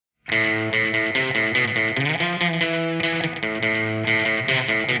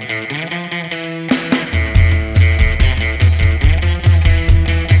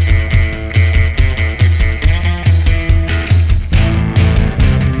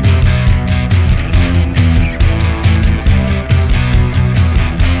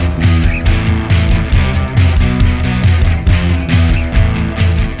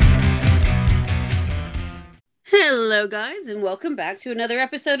guys, and welcome back to another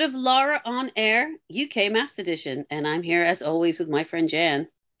episode of Laura on Air, UK Maths Edition. And I'm here, as always, with my friend Jan.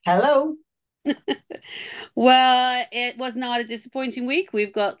 Hello. Well, it was not a disappointing week.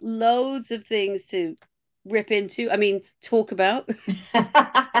 We've got loads of things to rip into, talk about.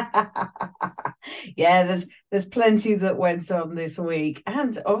 Yeah, there's plenty that went on this week,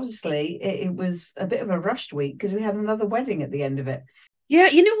 and obviously it was a bit of a rushed week because we had another wedding at the end of it. Yeah,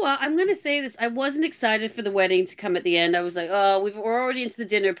 you know what? I'm going to say this. I wasn't excited for the wedding to come at the end. I was like, oh, we're already into the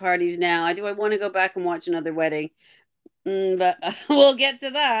dinner parties now. Do I want to go back and watch another wedding? But we'll get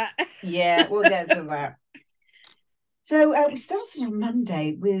to that. Yeah, we'll get to that. So we started on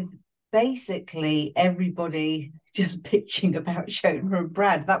Monday with basically everybody just bitching about Shona and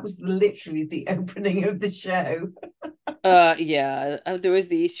Brad. That was literally the opening of the show. Yeah, there was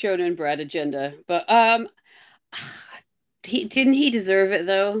the Shona and Brad agenda, but he deserve it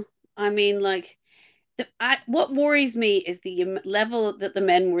though. I mean, like, what worries me is the level that the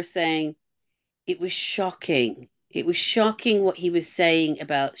men were saying. It was shocking. It was shocking what he was saying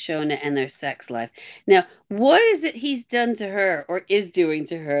about Shona and their sex life. Now, what is it he's done to her or is doing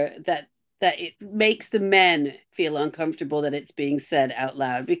to her that it makes the men feel uncomfortable that it's being said out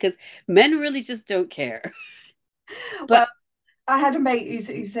loud? Because men really just don't care. Well, But I had a mate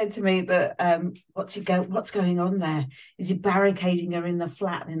who said to me that what's going on there? Is he barricading her in the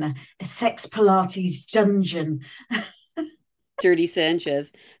flat in a sex Pilates dungeon? Dirty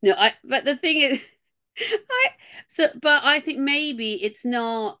Sanchez. No, but the thing is I but I think maybe it's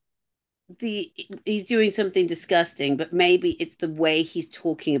not the he's doing something disgusting, but maybe it's the way he's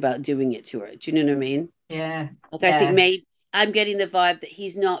talking about doing it to her. Do you know what I mean? Yeah, Like I think yeah, maybe I'm getting the vibe that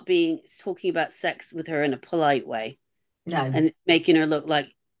he's not being talking about sex with her in a polite way, no, and it's making her look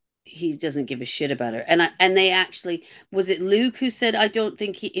like he doesn't give a shit about her. And they actually was it Luke who said I don't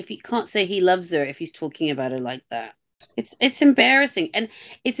think he if he can't say he loves her if he's talking about her like that. It's embarrassing, and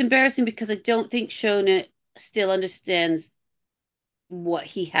it's embarrassing because I don't think Shona still understands what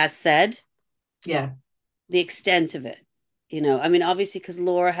he has said, yeah, the extent of it. Obviously, because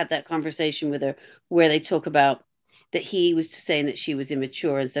Laura had that conversation with her where they talk about that he was saying that she was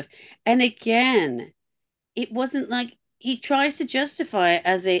immature and stuff. And again, it wasn't like he tries to justify it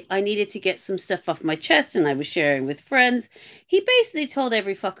as a I needed to get some stuff off my chest and I was sharing with friends. He basically told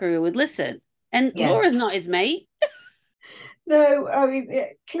every fucker who would listen. And yeah. Laura's not his mate. No, I mean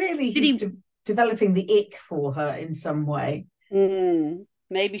clearly Did he's he? developing the ick for her in some way.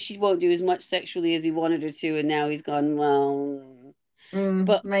 Maybe she won't do as much sexually as he wanted her to, and now he's gone, well.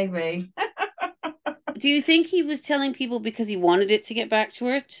 But Maybe. do you think he was telling people because he wanted it to get back to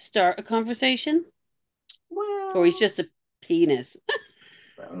her to start a conversation? Or he's Well, just a penis?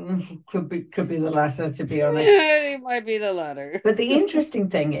 could be the latter, to be honest. It might be the latter. But the interesting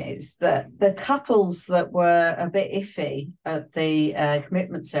thing is that the couples that were a bit iffy at the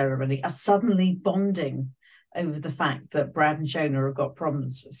commitment ceremony are suddenly bonding over the fact that Brad and Shona have got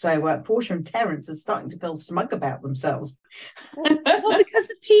problems. So Portia and Terence are starting to feel smug about themselves. Well, because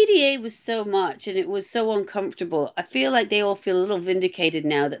the PDA was so much and it was so uncomfortable, I feel like they all feel a little vindicated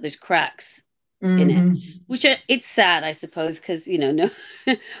now that there's cracks in it, Mm-hmm. which it's sad, I suppose, because no,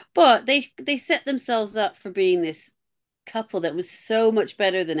 but they set themselves up for being this couple that was so much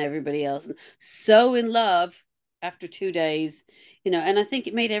better than everybody else and so in love after 2 days, and I think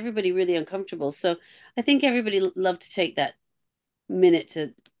it made everybody really uncomfortable. So I think everybody loved to take that minute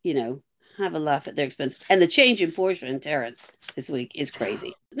to, you know, have a laugh at their expense. And the change in Portia and Terrence this week is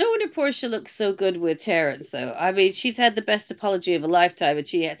crazy. No wonder Portia looks so good with Terrence, though. I mean, she's had the best apology of a lifetime, and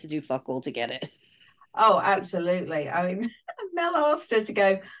she had to do fuck all to get it. Oh, absolutely. I mean, Mel asked her to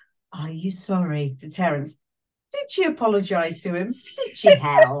go, "Are you sorry to Terence?" Did she apologise to him? Did she,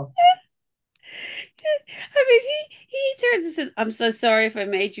 Hell? I mean, he turns and says, "I'm so sorry if I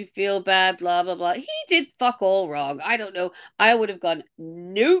made you feel bad." Blah blah blah. He did fuck all wrong. I don't know. I would have gone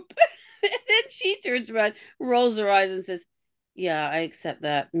nope. And then she turns around, rolls her eyes, and says, "Yeah, I accept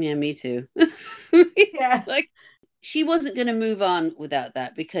that. Yeah, me too." Yeah. Like she wasn't going to move on without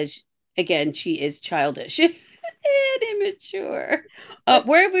that because, again, she is childish and immature. But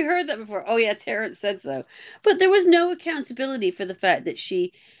Where have we heard that before? Oh yeah, Terrence said so. But there was no accountability for the fact that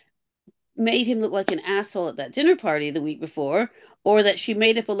she made him look like an asshole at that dinner party the week before, or that she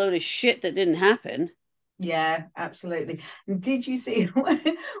made up a load of shit that didn't happen. yeah, absolutely. And did you see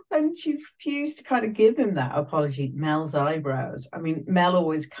when she refused to kind of give him that apology, Mel's eyebrows? I mean, Mel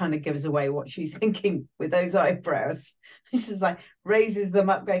always kind of gives away what she's thinking with those eyebrows. She's like raises them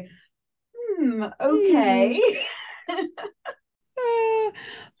up, going, Hmm. okay. Uh, but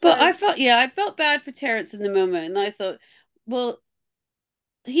So I felt bad for Terrence in the moment, and I thought, well,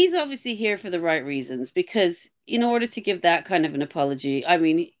 he's obviously here for the right reasons because in order to give that kind of an apology, I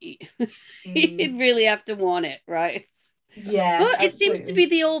mean, he'd Mm, really have to want it, right? yeah, But it seems to be absolutely.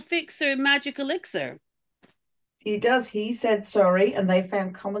 the old fixer magic elixir. He does. He said sorry, and they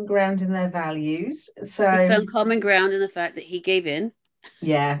found common ground in their values. They So, found common ground in the fact that he gave in.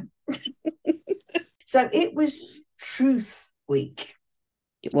 yeah. So it was Truth Week,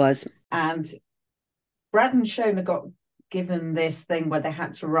 It was. and Brad and Shona got given this thing where they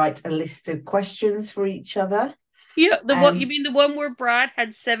had to write a list of questions for each other. Yeah, the what you And mean the one where Brad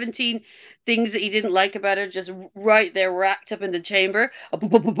had 17 things that he didn't like about her just right there racked up in the chamber. Boom,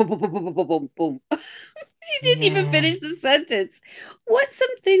 boom, boom, boom, boom, boom, boom, boom, boom, boom. She didn't even yeah, finish the sentence. What's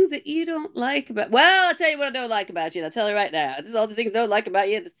some things that you don't like about? Well, I'll tell you what I don't like about you. And I'll tell you right now. This is all the things I don't like about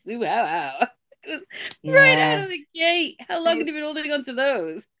you. This is how. It was right out yeah. of the gate. How long They, have you been holding on to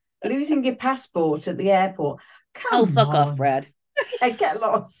those? losing your passport at the airport. Oh, Come fuck off, on. Brad. Yeah, get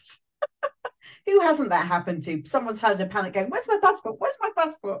lost. Who hasn't that happened to? Someone's had a panic going, where's my passport? Where's my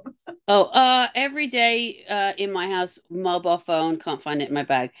passport? Oh, every day in my house, mobile phone, can't find it in my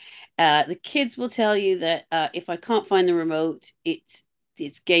bag. The kids will tell you that if I can't find the remote, it's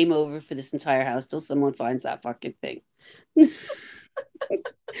game over for this entire house till someone finds that fucking thing. Where's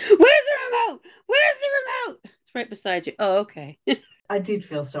the remote? Where's the remote? It's right beside you. Oh, okay. I did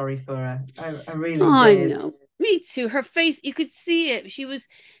feel sorry for her. I really I did. know. Me too. Her face, you could see it. She was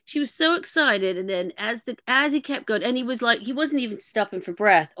so excited, and then as he kept going, and he was like, he wasn't even stopping for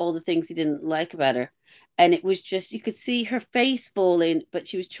breath, all the things he didn't like about her. And it was just you could see her face falling, but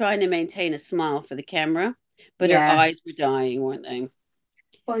she was trying to maintain a smile for the camera. But her Yeah. eyes were dying, weren't they?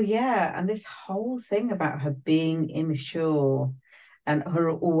 Well, yeah. And this whole thing about her being immature and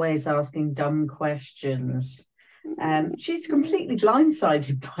her always asking dumb questions. She's completely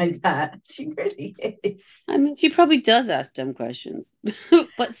blindsided by that. She really is. I mean, she probably does ask dumb questions,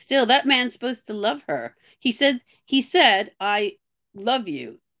 but still, that man's supposed to love her. He said, "I love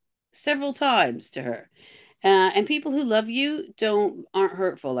you" several times to her. And people who love you aren't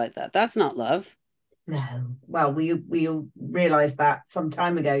hurtful like that. That's not love. No. Well, we realized that some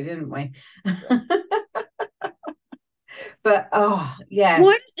time ago, didn't we? But oh yeah.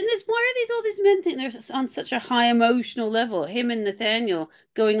 Why are these all these men think they're on such a high emotional level? Him and Nathaniel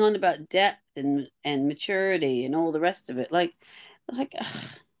going on about depth and maturity and all the rest of it. Like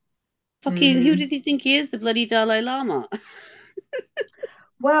fucking who Mm. did he think he is? The bloody Dalai Lama.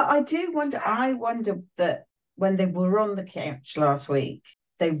 Well, I do wonder. I wonder that when they were on the couch last week,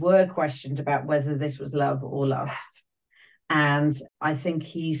 they were questioned about whether this was love or lust. And I think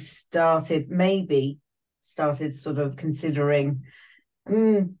he maybe started sort of considering,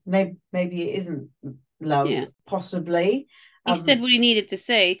 maybe it isn't love, Yeah. possibly. He said Um, what he needed to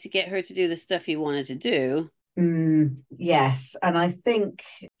say to get her to do the stuff he wanted to do. yes. And I think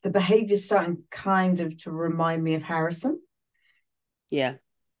the behavior's starting kind of to remind me of Harrison. Yeah.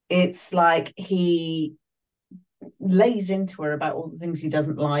 It's like he lays into her about all the things he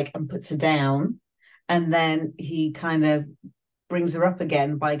doesn't like and puts her down. And then he kind of brings her up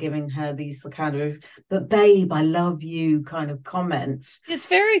again by giving her these kind of, but babe, I love you kind of comments. It's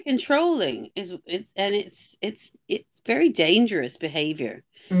very controlling, is it's very dangerous behavior.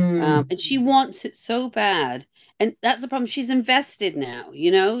 Mm, And she wants it so bad. And that's the problem. She's invested now,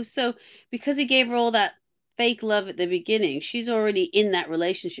 you know? So because he gave her all that fake love at the beginning, she's already in that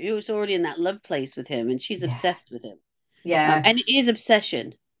relationship. She was already in that love place with him, and she's yeah, obsessed with him. yeah. And it is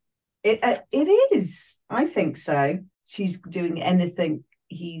obsession. It is. I think so. She's doing anything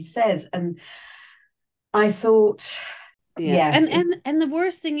he says, and I thought, Yeah. yeah, And the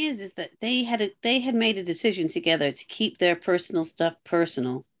worst thing is that they had made a decision together to keep their personal stuff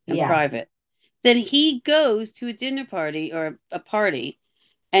personal and yeah. private. Then he goes to a dinner party or a party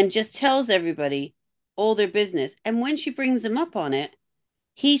and just tells everybody all their business. And when she brings him up on it,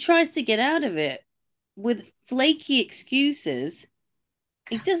 he tries to get out of it with flaky excuses.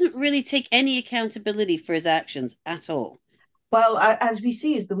 He doesn't really take any accountability for his actions at all. Well, as we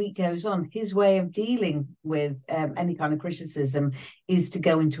see as the week goes on, his way of dealing with any kind of criticism is to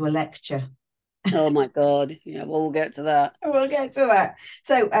go into a lecture. Oh my God. Yeah, well, we'll get to that. We'll get to that.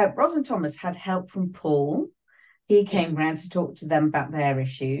 So, Ros and Thomas had help from Paul. He Yeah. came round to talk to them about their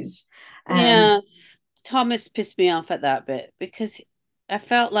issues. Um, Yeah. Thomas pissed me off at that bit because I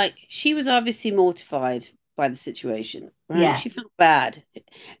felt like she was obviously mortified by the situation, right? yeah, She felt bad.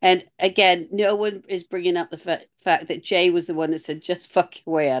 And again, no one is bringing up the fact that Jay was the one that said, just fuck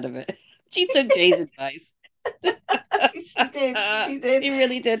your way out of it. She took Jay's advice. she did. She did. She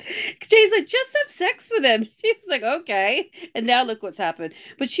really did. Jay's like, just have sex with him. She was like, okay. And now look what's happened.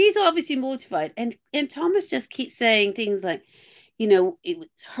 But she's obviously mortified. And Thomas just keeps saying things like, it was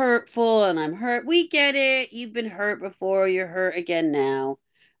hurtful and I'm hurt. We get it. You've been hurt before. You're hurt again now.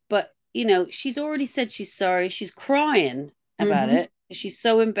 But, she's already said she's sorry. She's crying about Hmm. it. She's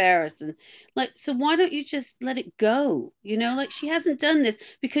so embarrassed. And like, so why don't you just let it go? Like she hasn't done this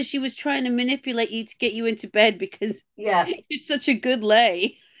because she was trying to manipulate you to get you into bed because Yeah. you're such a good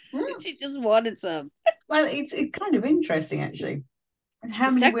lay. Mm. She just wanted some. Well, it's kind of interesting actually. How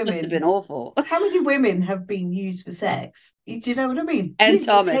The many sex must have been women awful. how many women have been used for sex? Do you know what I mean? And Here the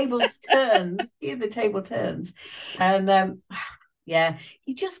Thomas. tables turn. Here the table turns, and yeah,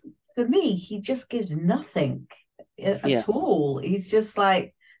 he just for me he just gives nothing Yeah. at all. He's just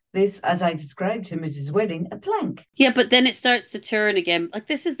like this, as I described him at his wedding, a plank. Yeah, but then it starts to turn again. Like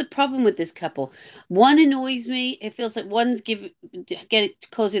this is the problem with this couple. One annoys me. It feels like one's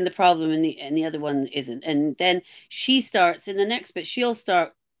causing the problem, and the other one isn't. And then she starts in the next bit. She'll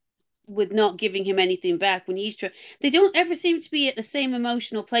start with not giving him anything back when he's trying. They don't ever seem to be at the same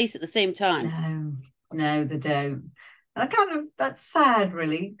emotional place at the same time. No, no, they don't. And I kind of that's sad,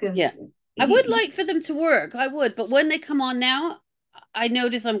 really, Yeah, because I would he like for them to work. I would, but when they come on now, I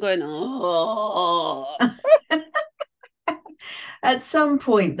notice I'm going, oh, at some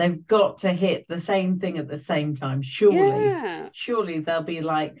point they've got to hit the same thing at the same time. Surely, yeah. surely they'll be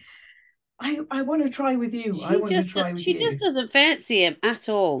like, I want to try with you. I She want to just try with she just you. doesn't fancy him at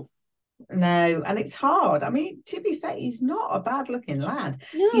all. No, and it's hard. I mean, to be fair, he's not a bad looking lad.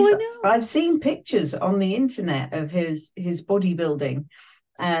 No, He's I know. I've seen pictures on the internet of his bodybuilding,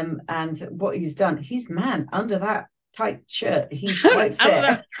 and what he's done. He's man under that tight shirt. He's quite After fit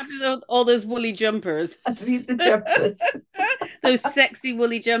that, after all those woolly jumpers, underneath the jumpers. those sexy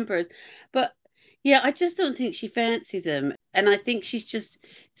woolly jumpers. But yeah, I just don't think she fancies him. And I think she's just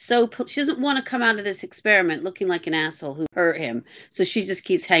she doesn't want to come out of this experiment looking like an asshole who hurt him. So she just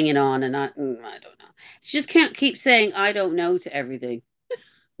keeps hanging on. And I don't know. She just can't keep saying, I don't know to everything.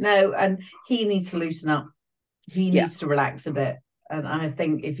 No, and he needs to loosen up. He Yeah. needs to relax a bit. And I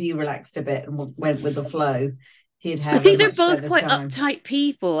think if he relaxed a bit and went with the flow, he'd I have a think they're much both better quite time. uptight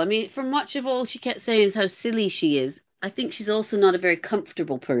people. I mean, from much of all she kept saying is how silly she is. I think she's also not a very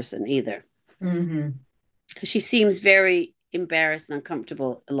comfortable person either. Mm-hmm. Because she seems very embarrassed and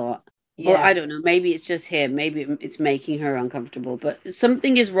uncomfortable a lot. Or I Yeah. don't know, maybe it's just him. Maybe it's making her uncomfortable, but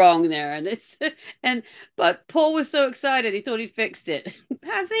something is wrong there. And and but Paul was so excited he thought he'd fixed it.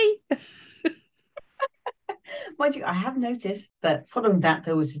 Has he? Mind you, I have noticed that following that,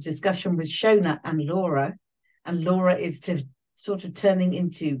 there was a discussion with Shona and Laura is to sort of turning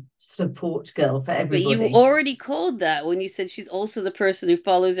into support girl for But you everybody. already called that when you said she's also the person who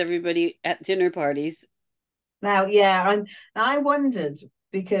follows everybody at dinner parties. Now, yeah, I wondered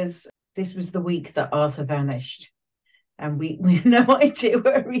because this was the week that Arthur vanished, and we have no idea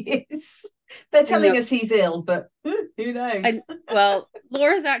where he is. They're telling No, us he's ill, but who knows? I well,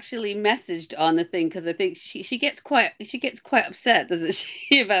 Laura's actually messaged on the thing because I think she gets quite upset, doesn't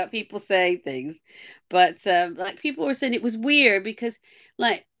she, about people saying things. But like people were saying it was weird because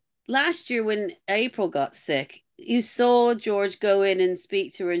like last year when April got sick, you saw George go in and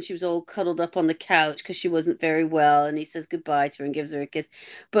speak to her and she was all cuddled up on the couch because she wasn't very well and he says goodbye to her and gives her a kiss.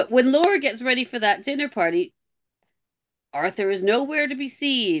 But when Laura gets ready for that dinner party, Arthur is nowhere to be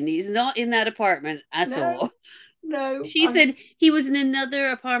seen. He's not in that apartment at No, all. no. She said he was in another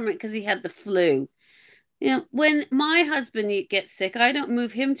apartment because he had the flu. When my husband gets sick, I don't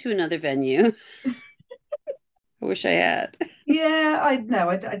move him to another venue. I wish I had. Yeah, I know.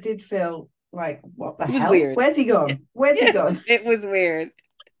 I did feel like, what the It was hell? weird. Where's he gone? Where's he Yeah, gone? it was weird.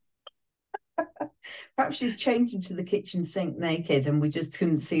 Perhaps she's changed him to the kitchen sink naked, and we just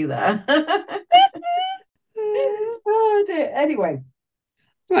couldn't see that. Oh dear. Anyway,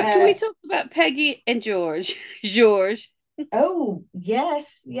 Right, can uh, we talk about Peggy and George? George. oh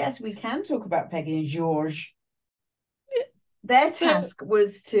yes, yes, we can talk about Peggy and George. Their So, task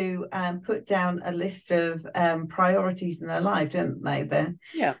was to put down a list of priorities in their life, didn't they?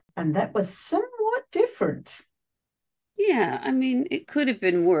 yeah. And that was somewhat different. Yeah, I mean, it could have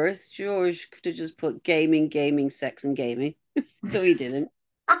been worse. George could have just put gaming, gaming, sex, and gaming. So he didn't.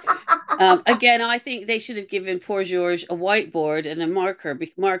 Again, I think they should have given poor George a whiteboard and a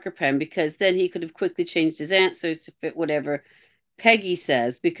marker pen because then he could have quickly changed his answers to fit whatever Peggy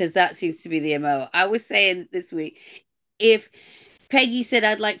says because that seems to be the MO. I was saying this week if Peggy said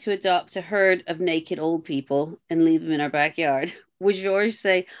I'd like to adopt a herd of naked old people and leave them in our backyard, would George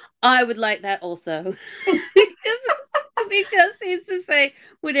say I would like that also? He just seems to say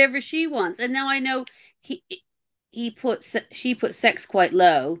whatever she wants. And now I know he she put sex quite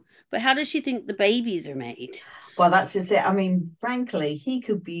low, but how does she think the babies are made? Well, that's just it. I mean, frankly, he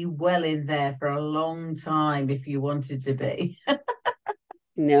could be well in there for a long time if you wanted to be.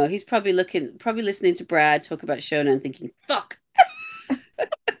 No, he's probably listening to Brad talk about Shona and thinking, "Fuck,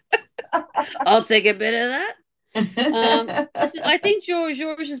 I'll take a bit of that." Listen, I think George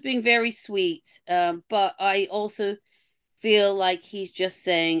is being very sweet, but I also feel like he's just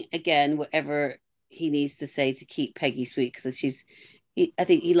saying again whatever he needs to say to keep Peggy sweet because I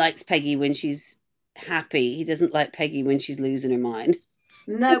think he likes Peggy when she's happy. He doesn't like Peggy when she's losing her mind.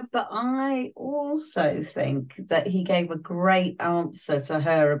 No, but I also think that he gave a great answer to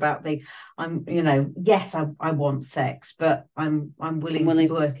her about yes, I want sex, but I'm I'm willing to willing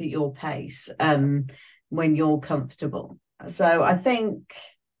to. work at your pace and when you're comfortable. So I think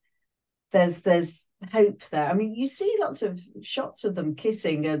there's hope there. I mean, you see lots of shots of them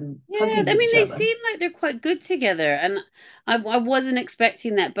kissing and Yeah, hugging I mean, each they other. seem like they're quite good together, and I wasn't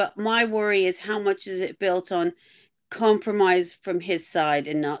expecting that. But my worry is how much is it built on compromise from his side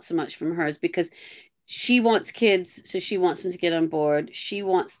and not so much from hers because she wants kids, so she wants him to get on board. She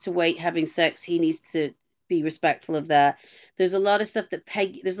wants to wait having sex. He needs to be respectful of that. There's a lot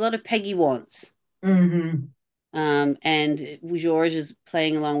of Peggy wants. Mm-hmm. And George is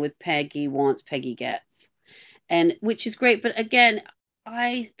playing along with Peggy wants, Peggy gets. And which is great. But again,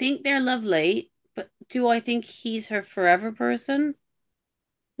 I think they're lovely, but do I think he's her forever person?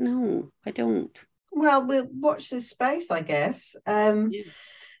 No, I don't. Well, we'll watch this space, I guess. Yeah.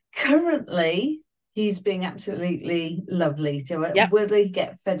 Currently, he's being absolutely lovely to it. Yep. Will he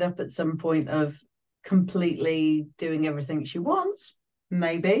get fed up at some point of completely doing everything she wants?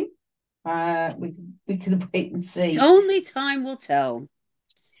 Maybe. We can wait and see. Only time will tell.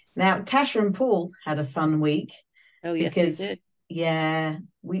 Now, Tasha and Paul had a fun week Oh, yes, they because, did. yeah,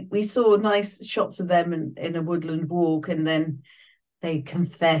 we saw nice shots of them in a woodland walk, and then they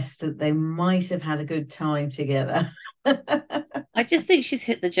confessed that they might have had a good time together. I just think she's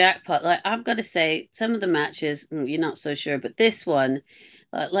hit the jackpot. Like I've got to say, some of the matches, you're not so sure, but this one,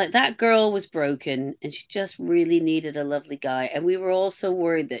 like that girl was broken, and she just really needed a lovely guy. And we were all so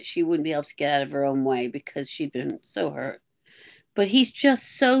worried that she wouldn't be able to get out of her own way because she'd been so hurt. But he's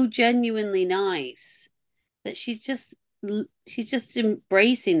just so genuinely nice that she's just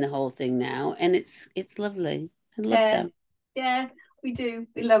embracing the whole thing now, and it's lovely. I love Yeah, them. yeah, we do.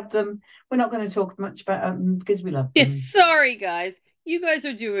 We love them. We're not going to talk much about them because we love Yes, them. sorry guys, you guys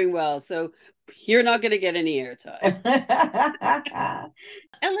are doing well, so you're not going to get any airtime.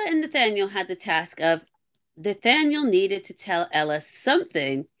 Ella and Nathaniel had the task of Nathaniel needed to tell Ella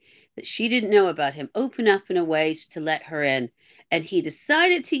something that she didn't know about him, open up in a way to let her in. And he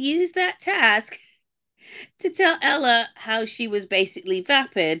decided to use that task to tell Ella how she was basically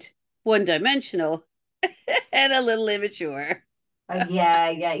vapid, one dimensional, and a little immature.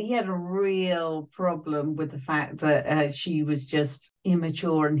 Yeah. He had a real problem with the fact that she was just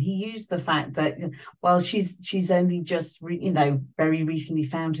immature, and he used the fact that well, she's only just very recently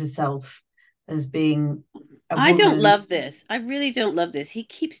found herself as being a I don't woman. love this. I really don't love this. He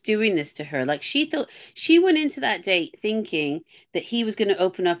keeps doing this to her. Like she thought she went into that date thinking that he was going to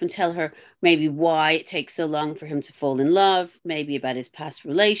open up and tell her maybe why it takes so long for him to fall in love, maybe about his past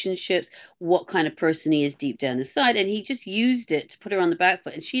relationships, what kind of person he is deep down inside, and he just used it to put her on the back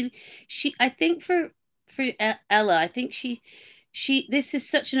foot. And I think Ella, I think she this is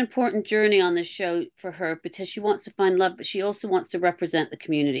such an important journey on this show for her because she wants to find love, but she also wants to represent the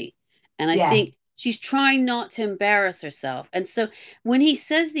community. And I Yeah, think she's trying not to embarrass herself. And so when he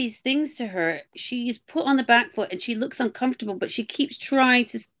says these things to her, she's put on the back foot and she looks uncomfortable, but she keeps trying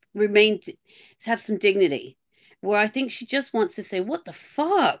to to have some dignity. Where I think she just wants to say, "What the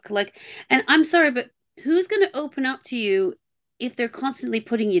fuck?" Like, and I'm sorry, but who's going to open up to you if they're constantly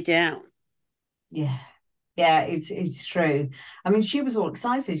putting you down? yeah. Yeah, it's true. I mean, she was all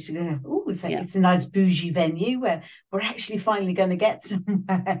excited. She go, oh, Yeah. it's a nice bougie venue where we're actually finally going to get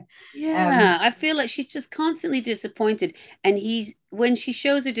somewhere. Yeah, Um, I feel like she's just constantly disappointed. And when she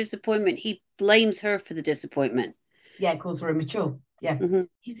shows her disappointment, he blames her for the disappointment. yeah, calls her immature. Yeah, Hmm.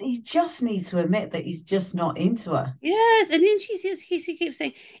 he just needs to admit that he's just not into her. Yes, and then she keeps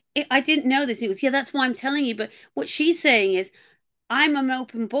saying, I didn't know this." He goes, "Yeah, that's why I'm telling you." But what she's saying is, "I'm an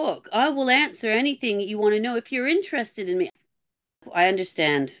open book. I will answer anything you want to know if you're interested in me." I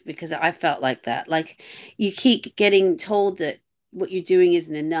understand because I felt like that. Like you keep getting told that what you're doing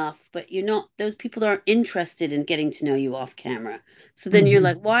isn't enough, but you're not, those people aren't interested in getting to know you off camera. So then you're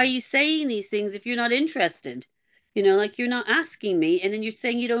like, Mm-hmm. why are you saying these things if you're not interested? Like you're not asking me, and then you're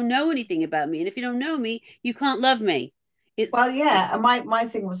saying you don't know anything about me. And if you don't know me, you can't love me. Well, It's yeah, and my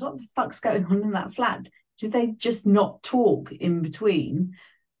thing was, what the fuck's going on in that flat? Do they just not talk in between?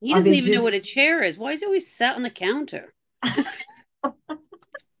 He I doesn't mean, even know just what a chair is. Why is he always sat on the counter?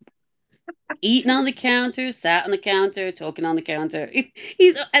 Eating on the counter, sat on the counter, talking on the counter.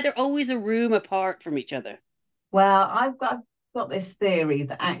 He's they're always a room apart from each other. well, got this theory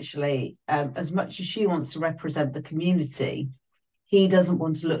that actually, as much as she wants to represent the community, he doesn't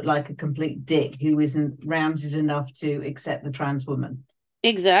want to look like a complete dick who isn't rounded enough to accept the trans woman.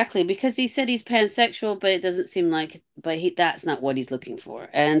 Exactly, because he said he's pansexual, but it doesn't seem like, but that's not what he's looking for.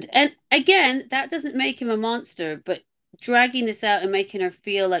 And again, that doesn't make him a monster, but dragging this out and making her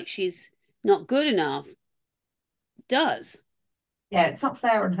feel like she's not good enough does. Yeah, it's not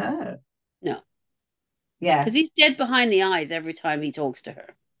fair on her. No, Yeah. because he's dead behind the eyes every time he talks to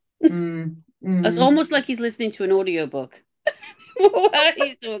her. Mm, It's mm. almost like he's listening to an audiobook while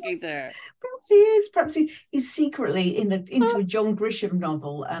he's talking to her. Perhaps he is. Perhaps he's secretly into a John Grisham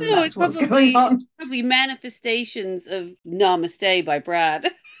novel, and No, that's what's going on. it's probably manifestations of Namaste by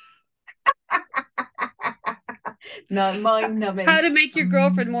Brad. No, mind How numbing. to make your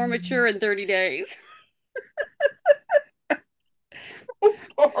girlfriend more mature in 30 days.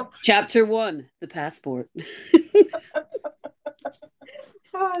 Chapter 1, the passport.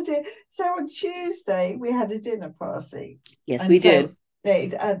 Oh dear. So on Tuesday we had a dinner party, Yes, and we so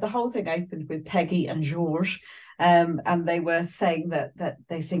did. the whole thing opened with Peggy and Georges, and they were saying that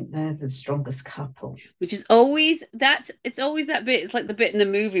they think they're the strongest couple. Which is always it's always that bit. It's like the bit in the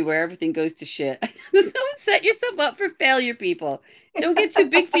movie where everything goes to shit. Don't set yourself up for failure, people. Don't get too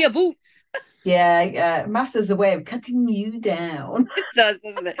big for your boots. Yeah, yeah. Matters a way of cutting you down. It does,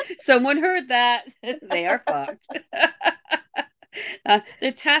 doesn't it? Someone heard that. They are fucked.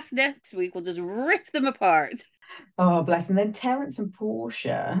 Their task next week will just rip them apart. Oh, bless. And then Terence and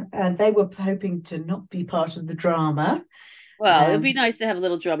Portia, they were hoping to not be part of the drama. Well, it'd be Um, nice to have a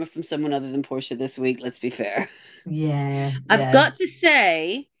little drama from someone other than Portia this week, let's be fair. yeah, I've yeah. got to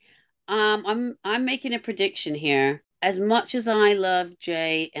say, I'm making a prediction here. As much as I love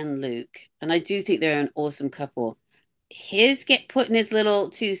Jay and Luke, and I do think they're an awesome couple, his get putting his little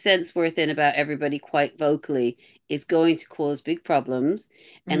 2 cents worth in about everybody quite vocally is going to cause big problems.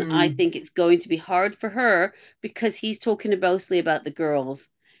 And I Mm, think it's going to be hard for her because he's talking mostly about the girls.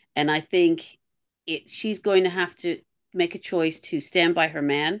 And I think she's going to have to make a choice to stand by her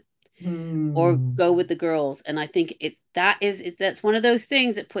man or mm, go with the girls. And I think that's one of those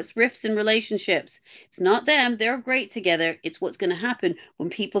things that puts rifts in relationships. It's not them, they're great together. It's what's going to happen when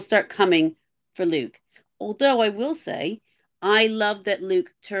people start coming for Luke. Although I will say, I love that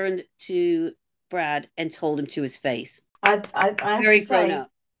Luke turned to Brad and told him to his face. I have to Very grown say,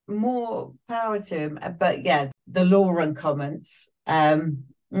 up. more power to him. But yeah, the Lauren comments.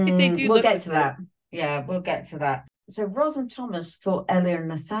 They do We'll look get the to same. that. Yeah, we'll get to that. So Ros and Thomas thought Ellie and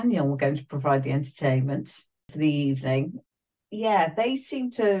Nathaniel were going to provide the entertainment for the evening. Yeah, they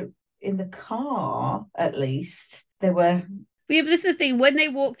seem to, in the car at least, they were. But yeah, but this is the thing. When they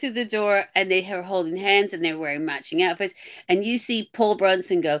walk through the door and they are holding hands and they're wearing matching outfits, and you see Paul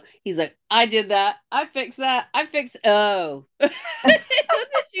Brunson go, he's like, I did that. I fixed that. I fixed. Oh. It was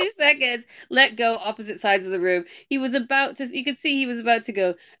a few seconds. Let go opposite sides of the room. He was about to, you could see he was about to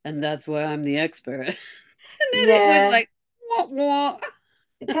go, and that's why I'm the expert. And then it was Yeah. like, what?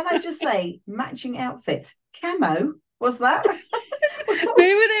 Can I just say, matching outfits, camo, was that? Maybe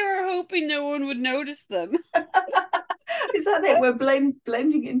they were hoping no one would notice them. Is that it? We're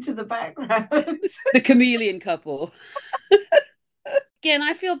blending into the background. The chameleon couple. Again,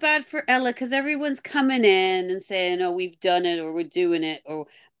 I feel bad for Ella because everyone's coming in and saying, "Oh, we've done it," or "We're doing it," or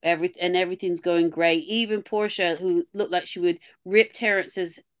everything's going great. Even Portia, who looked like she would rip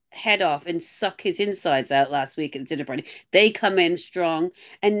Terrence's head off and suck his insides out last week at the dinner party, they come in strong.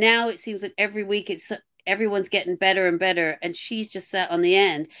 And now it seems like every week everyone's getting better and better, and she's just sat on the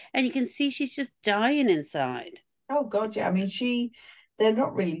end, and you can see she's just dying inside. Oh God, yeah. I mean, they're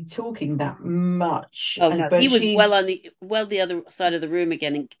not really talking that much, Oh no, but he was she's well the other side of the room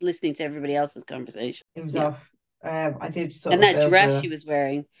again and listening to everybody else's conversation. it was Yeah. off. I did sort And of that feel for dress she her. was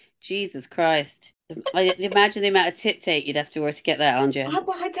wearing, Jesus Christ. I imagine the amount of tit tape you'd have to wear to get that on you.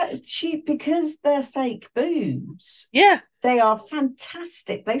 I don't, because they're fake boobs. Yeah, They are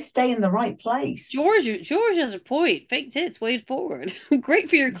fantastic. They stay in the right place. George has a point. Fake tits, wade forward. Great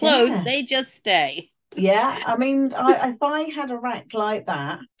for your clothes. Yeah, They just stay. yeah. I mean, if I had a rack like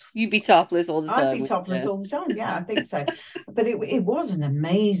that, You'd be topless all the I'd time, be wouldn't topless you? all the time. Yeah, I think so. But it was an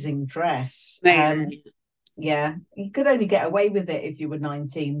amazing dress. Amazing. Yeah, you could only get away with it if you were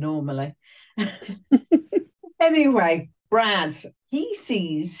 19 normally. Anyway, Brad, he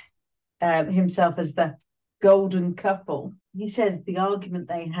sees himself as the golden couple. He says the argument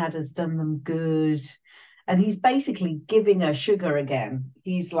they had has done them good. and he's basically giving her sugar again.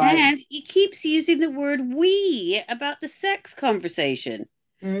 He's like, And he keeps using the word we about the sex conversation.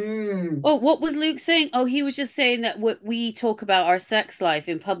 mm. Oh, what was Luke saying? Oh, he was just saying that what we talk about our sex life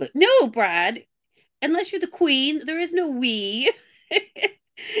in public. No, Brad, unless you're the queen, there is no we.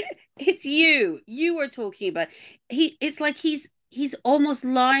 It's you. You are talking about. It's like he's almost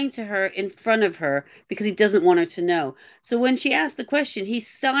lying to her in front of her because he doesn't want her to know. So when she asked the question, he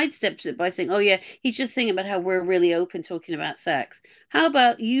sidesteps it by saying, "Oh yeah, he's just saying about how we're really open talking about sex. How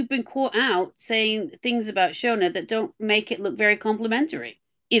about you've been caught out saying things about Shona that don't make it look very complimentary?"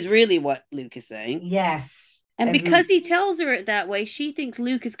 Is really what Luke is saying. Yes. And because he tells her it that way, she thinks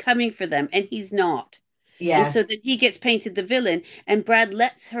Luke is coming for them, and he's not. And Yeah, so then he gets painted the villain, and Brad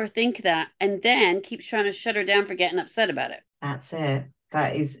lets her think that, and then keeps trying to shut her down for getting upset about it. that's it.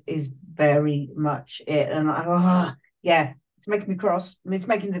 That is very much it. And yeah, it's making me cross. It's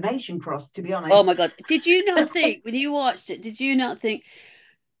making the nation cross, to be Oh honest. my God. Did you not think, when you watched it, did you not think,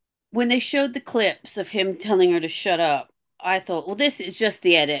 when they showed the clips of him telling her to shut up, I thought, well, this is just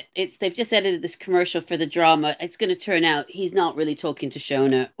the edit. They've just edited this commercial for the drama. It's going to turn out he's not really talking to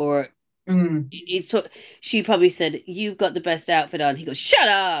Shona, or Mm. it's she probably said, "You've got the best outfit on." He goes, "Shut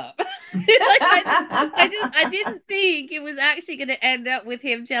up!" Like I didn't think it was actually going to end up with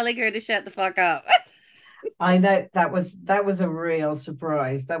him telling her to shut the fuck up. I know that was a real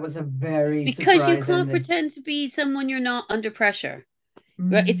surprise. That was a very Because you surprise can't ending. pretend to be someone you're not under pressure.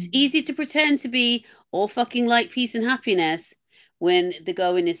 Right? It's Mm. easy to pretend to be all fucking light, peace, and happiness when the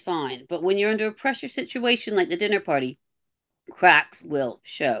going is fine. But when you're under a pressure situation like the dinner party, cracks will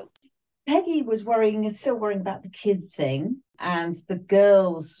show. Peggy was still worrying about the kid thing, and the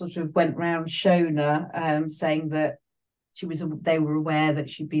girls sort of went round Shona, saying that they were aware that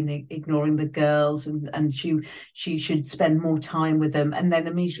she'd been ignoring the girls, and she should spend more time with them, and then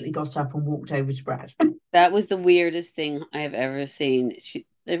immediately got up and walked over to Brad. That was the weirdest thing I have ever seen.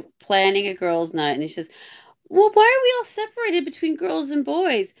 They're planning a girls' night, and he says, "Well, why are we all separated between girls and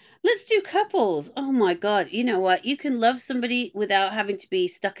boys? Let's do couples." Oh my God. You know what? You can love somebody without having to be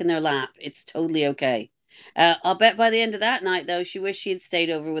stuck in their lap. It's totally okay. I'll bet by the end of that night, though, she wished she had stayed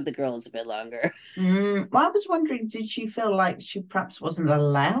over with the girls a bit longer. Well, I was wondering, did she feel like she perhaps wasn't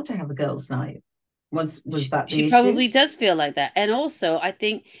allowed to have a girls' night? Was that She the issue? probably does feel like that. And also, I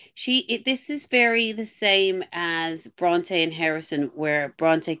think this is very the same as Bronte and Harrison, where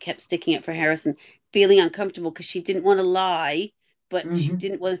Bronte kept sticking up for Harrison, feeling uncomfortable because she didn't want to lie, but she Mm-hmm.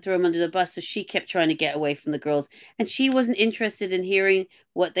 didn't want to throw him under the bus. So she kept trying to get away from the girls. And she wasn't interested in hearing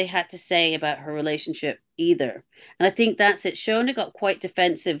what they had to say about her relationship either. And I think that's it. Shona got quite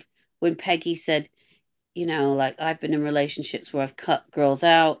defensive when Peggy said, like, I've been in relationships where I've cut girls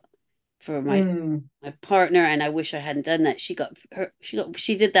out for Mm. my partner, and I wish I hadn't done that. She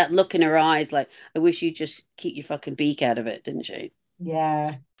did that look in her eyes like, I wish you'd just keep your fucking beak out of it, didn't she?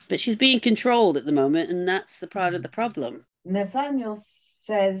 Yeah. But she's being controlled at the moment, and that's the part of the problem. Nathaniel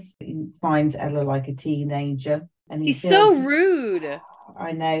says he finds Ella like a teenager, and he He's feels, so rude.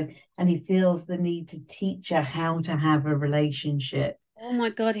 I know, and he feels the need to teach her how to have a relationship. Oh my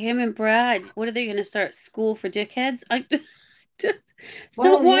God, him and Brad, what are they going to start school for dickheads? So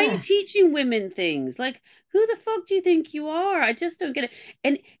Well, why are you yeah. teaching women things? Like, who the fuck do you think you are? I just don't get it.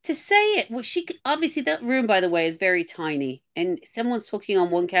 And to say it, well, obviously that room, by the way, is very tiny, and someone's talking on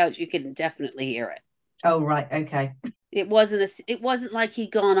one couch, you can definitely hear it. Oh, right. Okay. It wasn't like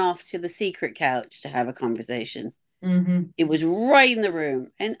he'd gone off to the secret couch to have a conversation. Mm-hmm. It was right in the room.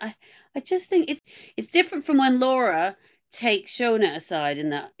 And I just think it's different from when Laura takes Shona aside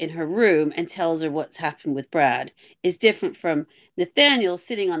in her room and tells her what's happened with Brad. It's different from Nathaniel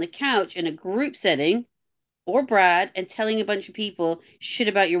sitting on the couch in a group setting, or Brad, and telling a bunch of people shit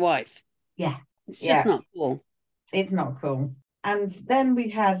about your wife. Yeah. It's just Yeah. not cool. It's not cool. And then we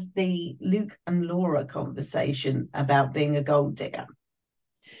had the Luke and Laura conversation about being a gold digger.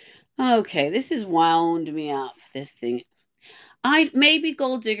 Okay, this has wound me up, this thing. I maybe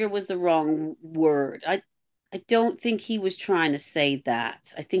gold digger was the wrong word. I don't think he was trying to say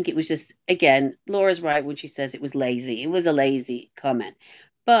that. I think it was just, again, Laura's right when she says it was lazy. It was a lazy comment.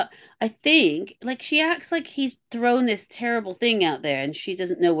 But I think, like, she acts like he's thrown this terrible thing out there and she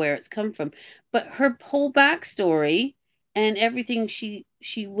doesn't know where it's come from. But her whole backstory and everything she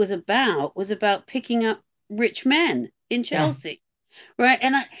was about picking up rich men in Yeah. Chelsea. Right.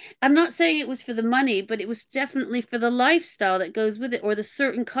 And I'm not saying it was for the money, but it was definitely for the lifestyle that goes with it, or the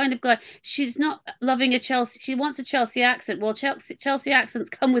certain kind of guy. She's not loving a Chelsea. She wants a Chelsea accent. Well, Chelsea accents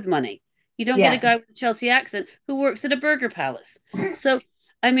come with money. You don't get a Yeah. guy with a Chelsea accent who works at a burger palace. So,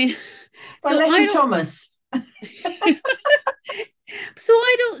 I mean, Well, so unless I you're don't. Thomas. So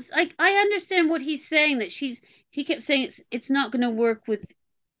I don't like. I understand what he's saying, that he kept saying it's not going to work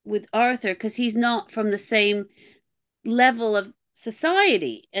with Arthur because he's not from the same level of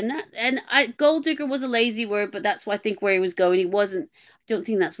society. And gold digger was a lazy word, but that's why I think where he was going. He wasn't. I don't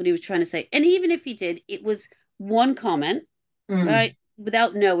think that's what he was trying to say. And even if he did, it was one comment, Mm, right,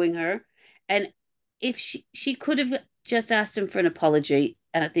 without knowing her. And if she could have just asked him for an apology,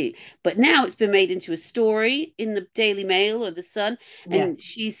 and I think, but now it's been made into a story in the Daily Mail or the Sun, yeah. and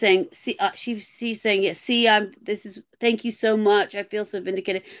she's saying, see, she's saying, yeah, see, this is, thank you so much, I feel so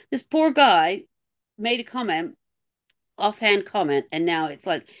vindicated. This poor guy made a comment, offhand comment, and now it's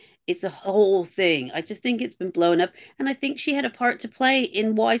like it's a whole thing. I just think it's been blown up, and I think she had a part to play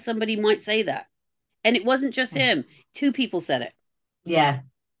in why somebody might say that, and it wasn't just him. Two people said it. Yeah,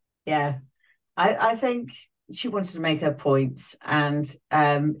 yeah. I think she wanted to make her point, and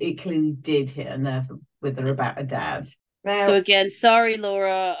it clearly did hit a nerve with her about her dad. So Now, again, sorry,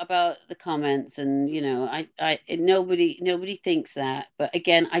 Laura, about the comments, and nobody thinks that, but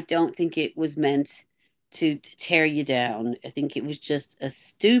again, I don't think it was meant to tear you down. I think it was just a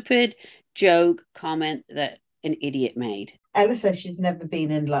stupid joke comment that an idiot made. Ella says she's never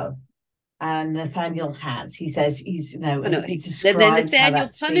been in love, and Nathaniel has. He says Oh no, he then describes how Nathaniel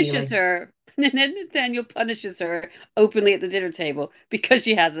that's punishes feeling. her. And then Nathaniel punishes her openly at the dinner table because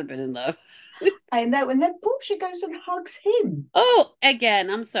she hasn't been in love. I know, and then Portia goes and hugs him. Oh, again,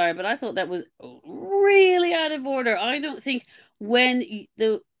 I'm sorry, but I thought that was really out of order. I don't think when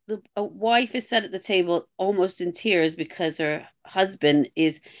the a wife is sat at the table almost in tears because her husband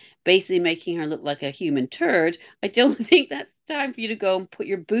is basically making her look like a human turd, I don't think that's time for you to go and put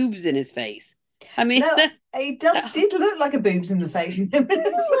your boobs in his face. I mean, No, he that did look like a boobs in the face moment.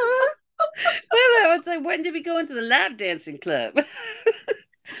 well, that was like, when did we go into the lap dancing club?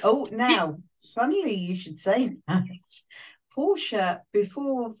 Oh, now, funnily, you should say that. Portia,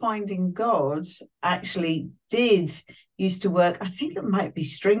 before finding God, actually did used to work. I think it might be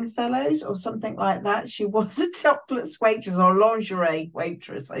Stringfellows or something like that. She was a topless waitress or lingerie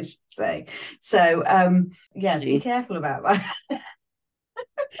waitress, I should say. So, yeah, be careful about that.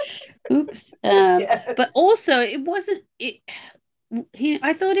 Oops. Yeah. But also, it wasn't it.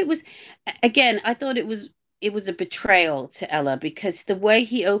 I thought it was, again, I thought it was a betrayal to Ella because the way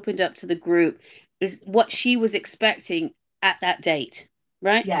he opened up to the group is what she was expecting at that date,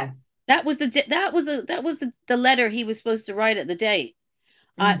 right? Yeah. That was the letter he was supposed to write at the date.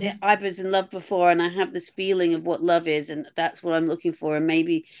 Mm-hmm. I was in love before, and I have this feeling of what love is, and that's what I'm looking for. And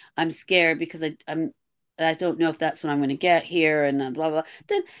maybe I'm scared because I don't know if that's what I'm going to get here, and blah blah.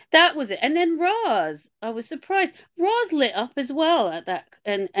 Then that was it. And then Roz, I was surprised. Roz lit up as well at that,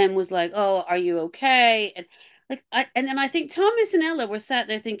 and was like, "Oh, are you okay?" And and then I think Thomas and Ella were sat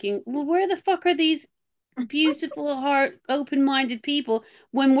there thinking, "Well, where the fuck are these beautiful heart open-minded people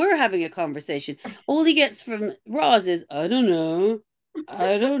when we're having a conversation?" All he gets from Roz is, I don't know.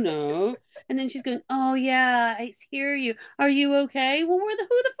 And then she's going, "Oh yeah, I hear you. Are you okay?" Well, who the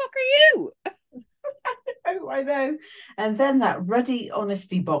fuck are you? Oh, I know. And then that ruddy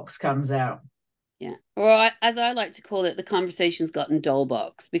honesty box comes out. Yeah, or as I like to call it, the conversation's gotten dull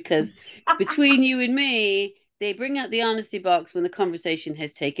box, because between you and me, they bring out the honesty box when the conversation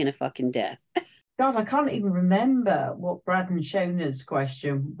has taken a fucking death. God, I can't even remember what Braden Shoner's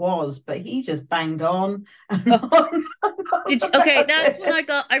question was, but he just banged on and Oh, on and on okay, about that's when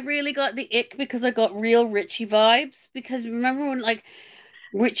it. I really got the ick because I got real Richie vibes. Because remember when like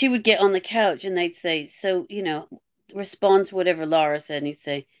Richie would get on the couch and they'd say, so, respond to whatever Laura said, and he'd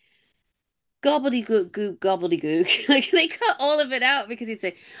say, gobbledygook, gook, gobbledygook. Like they cut all of it out because he'd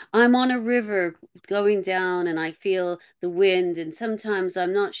say, I'm on a river going down and I feel the wind, and sometimes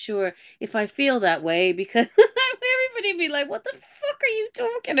I'm not sure if I feel that way because everybody would be like, what the fuck are you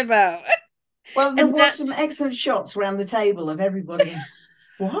talking about? Well, there And was that some excellent shots around the table of everybody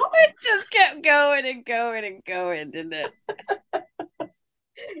going, what? it just kept going and going and going, didn't it?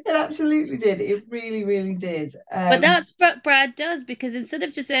 It absolutely did. It really, really did. But that's what Brad does, because instead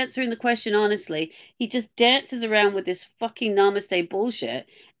of just answering the question honestly, he just dances around with this fucking namaste bullshit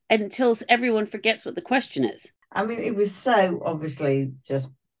until everyone forgets what the question is. I mean, it was so obviously just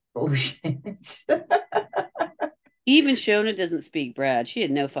bullshit. Even Shona doesn't speak Brad. She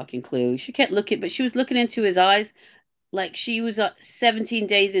had no fucking clue. She kept looking, but she was looking into his eyes like she was 17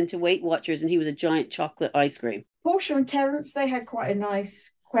 days into Weight Watchers and he was a giant chocolate ice cream. Portia and Terence, they had quite a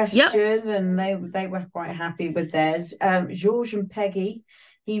nice Yep. question, and they were quite happy with theirs. George and Peggy,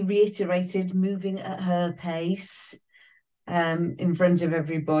 he reiterated moving at her pace in front of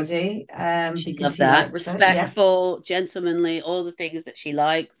everybody She because loved he that. likes her. Yeah. Respectful, gentlemanly, all the things that she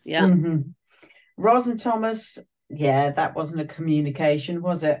likes. Yeah. Mm-hmm. Roz and Thomas, yeah, that wasn't a communication,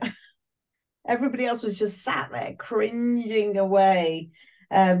 was it? Everybody else was just sat there cringing away.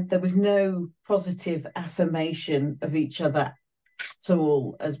 There was no positive affirmation of each other at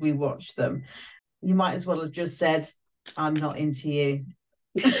all as we watched them. You might as well have just said, I'm not into you.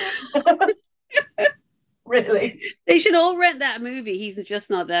 Really? They should all rent that movie. He's just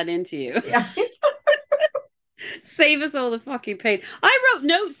not that into you. Yeah. Save us all the fucking pain. I wrote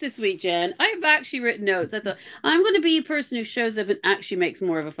notes this week, Jen. I have actually written notes. I thought I'm going to be a person who shows up and actually makes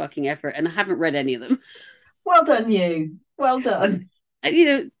more of a fucking effort, and I haven't read any of them. Well done, you. Well But done. you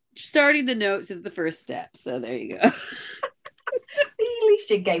know, starting the notes is the first step. So there you go. At least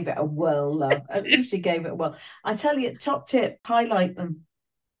you gave it a whirl, love. At least you gave it a whirl. I tell you, top tip, highlight them.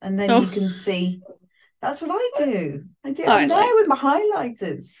 And then you Oh, can see. That's what I do. I do. I'm highlight. there with my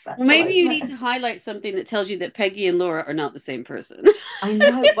highlighters. Well, That's what maybe I you need to highlight something that tells you that Peggy and Laura are not the same person. I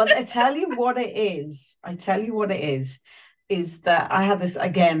know. Well, I tell you what it is. I tell you what it is that I had this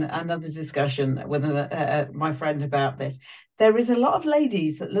again, another discussion with my friend about this. There is a lot of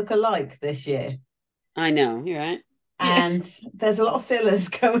ladies that look alike this year, I know, you're right. Yeah. and there's a lot of fillers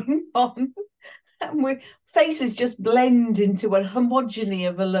going on, and we faces just blend into a homogeny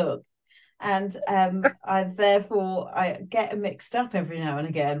of a look. And I get mixed up every now and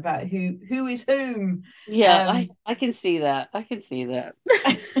again about who is whom. Yeah, Um, I can see that. I can see that.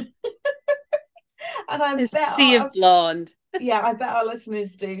 and I It's a bet sea of blonde. yeah, I bet our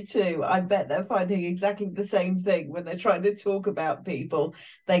listeners do too. I bet they're finding exactly the same thing when they're trying to talk about people.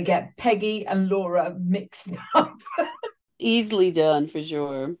 They get Peggy and Laura mixed up. Easily done for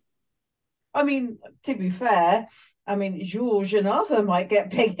sure. I mean, to be fair, I mean, George and Arthur might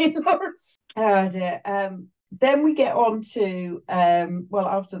get Peggy and Laura. Oh dear. Then we get on to well,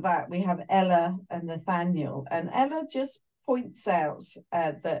 after that we have Ella and Nathaniel, and Ella just points out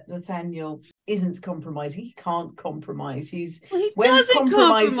that Nathaniel isn't compromising. He can't compromise. Well, he When's doesn't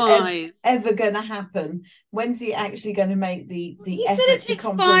compromise compromise. ever going to happen? When's he actually going to make the He said it effort to takes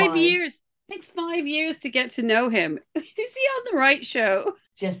 5 years. compromise? It takes 5 years to get to know him. Is he on the right show?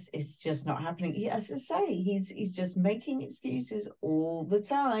 Just it's just not happening. As I say, he's just making excuses all the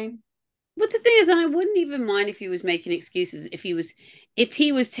time. But the thing is, and I wouldn't even mind if he was making excuses if he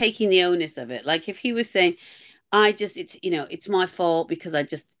was taking the onus of it. Like if he was saying, I just it's my fault because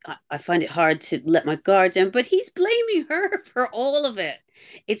I find it hard to let my guard down. But he's blaming her for all of it.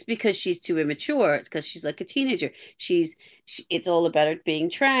 It's because she's too immature. It's because she's like a teenager. It's all about her being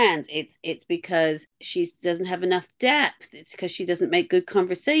trans. It's because she doesn't have enough depth. It's because she doesn't make good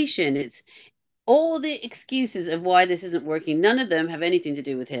conversation. It's all the excuses of why this isn't working. None of them have anything to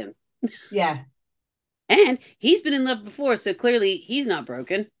do with him. Yeah. And he's been in love before, so clearly he's not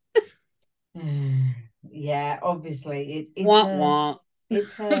broken. Yeah, obviously it's Wah her. wah.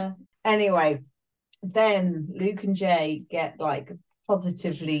 It's her. Anyway, then Luke and Jay get like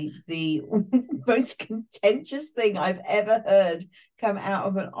positively the most contentious thing I've ever heard come out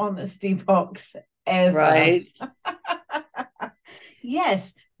of an honesty box ever. Right.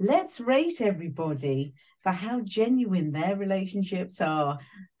 Yes, let's rate everybody for how genuine their relationships are.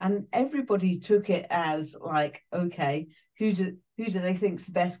 And everybody took it as like, okay, who do they think's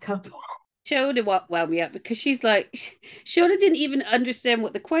the best couple? Shona wound me up because she's like, Shona didn't even understand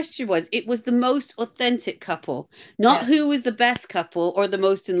what the question was. It was the most authentic couple, not Yeah. who was the best couple or the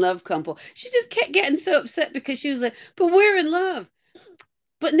most in love couple. She just kept getting so upset because she was like, but we're in love.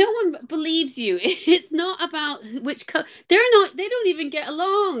 But no one believes you. It's not about they don't even get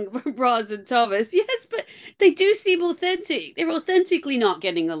along, Roz and Thomas. Yes, but they do seem authentic. They're authentically not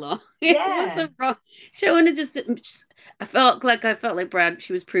getting along. It was Yeah. the wrong Shona just I felt like Brad,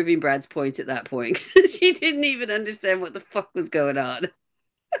 she was proving Brad's point at that point. She didn't even understand what the fuck was going on.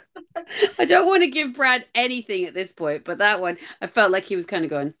 I don't want to give Brad anything at this point, but that one I felt like he was kind of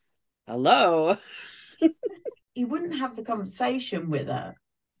going, hello. He wouldn't have the conversation with her.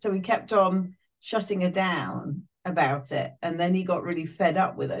 So he kept on shutting her down about it. And then he got really fed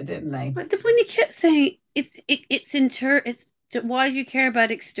up with her, didn't he? But when he kept saying it's why do you care about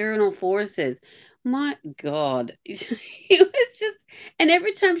external forces? My God, it was just, and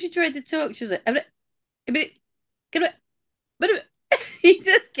every time she tried to talk, she was like, he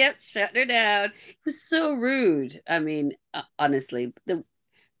just kept shutting her down. It was so rude. I mean, honestly, when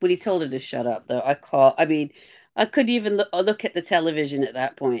he told her to shut up, though, I couldn't even look at the television at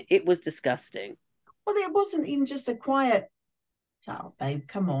that point. It was disgusting. Well, it wasn't even just a quiet, oh, babe,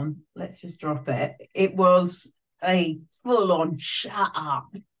 come on, let's just drop it. It was a full on shut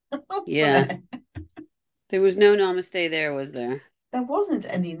up. Yeah, there was no namaste there, was there? There wasn't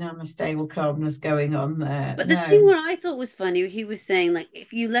any namaste or calmness going on there. But the thing No. what I thought was funny, he was saying like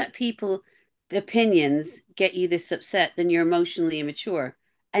if you let people opinions get you this upset, then you're emotionally immature.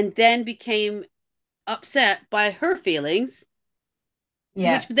 And then became upset by her feelings,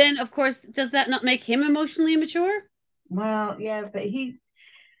 Yeah. which then, of course, does that not make him emotionally immature? Well, yeah, but he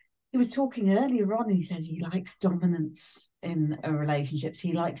was talking earlier on. He says he likes dominance in relationships.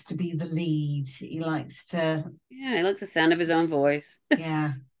 He likes to be the lead. He likes to, Yeah, I like the sound of his own voice.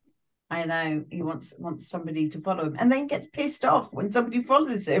 yeah, I know. He wants somebody to follow him, and then gets pissed off when somebody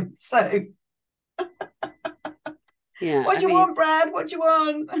follows him. So, Yeah, what I do you mean, want, Brad? What do you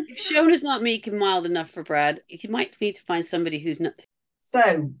want? if Shona's not meek and mild enough for Brad, you might need to find somebody who's not.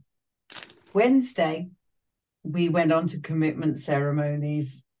 So, Wednesday, we went on to commitment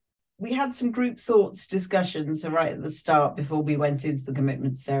ceremonies. We had some group thoughts discussions right at the start before we went into the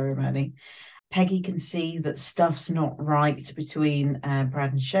commitment ceremony. Peggy can see that stuff's not right between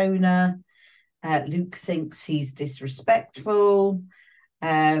Brad and Shona. Luke thinks he's disrespectful.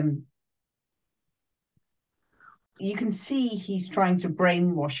 You can see he's trying to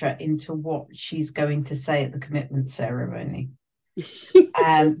brainwash her into what she's going to say at the commitment ceremony.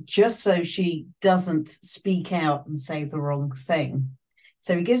 Just so she doesn't speak out and say the wrong thing.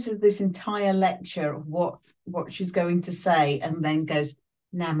 So he gives her this entire lecture of what she's going to say, and then goes,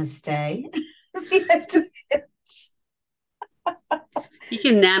 "Namaste." At the end of it. You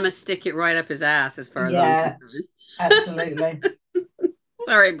can nama stick it right up his ass, as far as I'm Yeah, concerned. absolutely.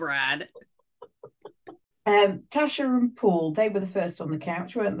 Sorry, Brad. Tasha and Paul, they were the first on the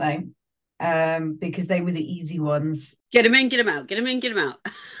couch, weren't they? Because they were the easy ones. Get him in, get him out. Get him in, get him out.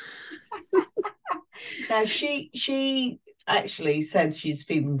 Now she actually said she's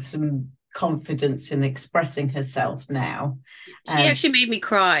feeling some confidence in expressing herself now. She actually made me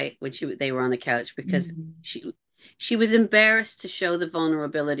cry when they were on the couch, because she was embarrassed to show the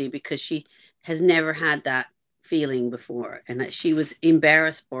vulnerability, because she has never had that feeling before, and that she was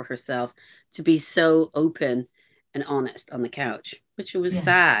embarrassed for herself to be so open and honest on the couch, which was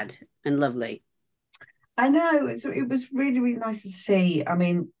sad and lovely. I know, it was really, really nice to see. I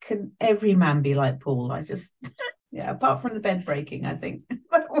mean, can every man be like Paul? I just, yeah, apart from the bed breaking, I think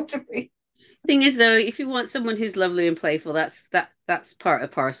that would be. Thing is, though, if you want someone who's lovely and playful, that's part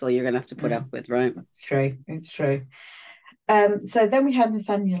of parcel you're gonna have to put up with, right? It's true. It's true. So then we had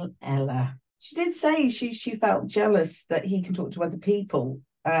Nathaniel Ella. She did say she felt jealous that he can talk to other people.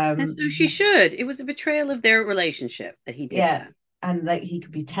 And so she should. It was a betrayal of their relationship that he did that. And that he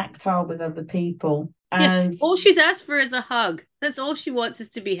could be tactile with other people. Yeah, And all she's asked for is a hug. That's all she wants, is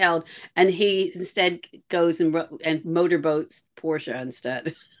to be held. And he instead goes and motorboats Portia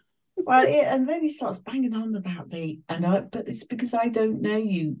instead. well, and then he starts banging on about but it's because I don't know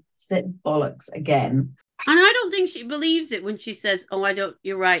you, said bollocks again. And I don't think she believes it when she says, "Oh, I don't.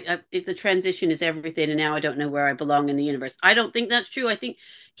 You're right. The transition is everything, and now I don't know where I belong in the universe." I don't think that's true. I think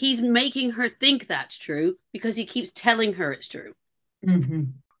he's making her think that's true because he keeps telling her it's true. Mm-hmm.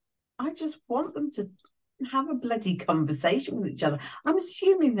 I just want them to have a bloody conversation with each other. I'm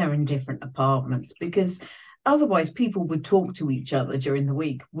assuming they're in different apartments, because otherwise people would talk to each other during the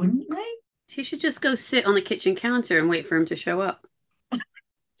week, wouldn't they? She should just go sit on the kitchen counter and wait for him to show up.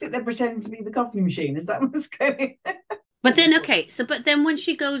 Sit there pretending to be the coffee machine. Is that what's going on? But then when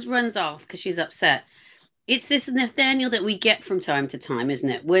she runs off because she's upset, it's this Nathaniel that we get from time to time, isn't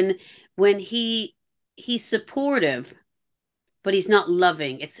it? When he's supportive, but he's not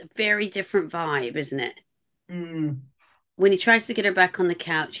loving. It's a very different vibe, isn't it? When he tries to get her back on the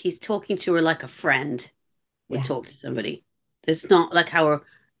couch, he's talking to her like a friend would talk to somebody. It's not like how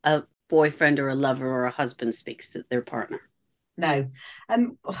a boyfriend or a lover or a husband speaks to their partner. No.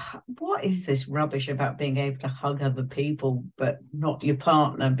 And what is this rubbish about being able to hug other people but not your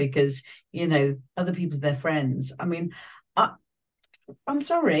partner, because other people are their friends? I mean, I'm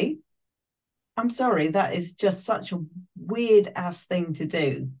sorry, that is just such a weird ass thing to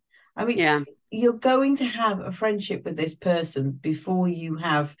do. I mean, you're going to have a friendship with this person before you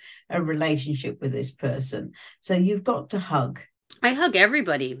have a relationship with this person, so you've got to hug. I hug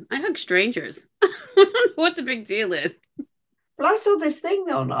everybody. I hug strangers. What the big deal is. Well, I saw this thing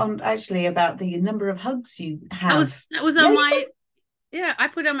on actually about the number of hugs you have. That was on my. Yeah, I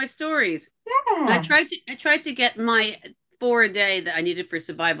put on my stories. Yeah. I tried to get my 4 a day that I needed for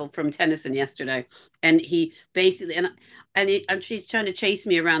survival from Tennyson yesterday, and he basically she's trying to chase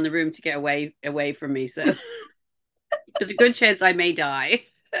me around the room to get away from me. So there's a good chance I may die.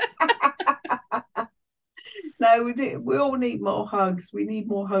 No, we do. We all need more hugs. We need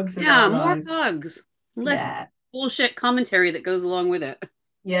more hugs in our lives. More hugs. Less bullshit commentary that goes along with it.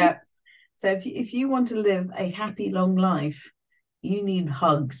 Yeah. So if you want to live a happy, long life, you need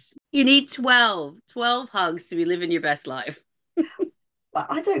hugs. You need 12 hugs to be living your best life. But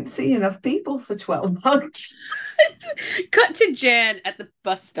I don't see enough people for 12 months. Cut to Jan at the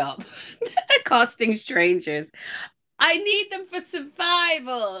bus stop, accosting strangers. I need them for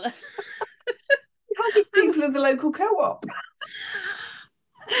survival. How many people in the local co-op?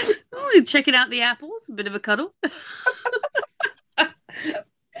 Oh, checking out the apples, a bit of a cuddle.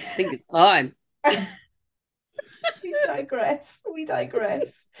 I think it's time. We digress. We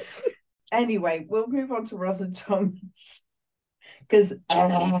digress. Anyway, we'll move on to Ross and Thomas because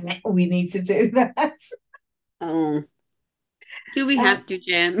we need to do that. Oh, do we Uh, have to,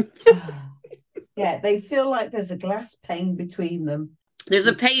 Jan? yeah, they feel like there's a glass pane between them. There's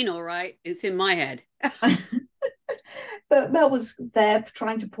a pain, all right. It's in my head. But Mel was there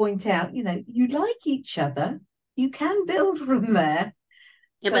trying to point out, you like each other. You can build from there.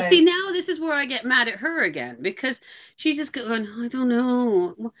 Yeah, but So see, now this is where I get mad at her again because she's just going, I don't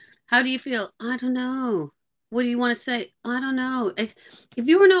know. How do you feel? I don't know. What do you want to say? I don't know. If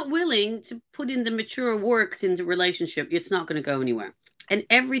you're not willing to put in the mature work into relationship, it's not going to go anywhere. And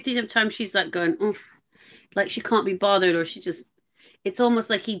everything of time she's like going, oh, like she can't be bothered, or she just, it's almost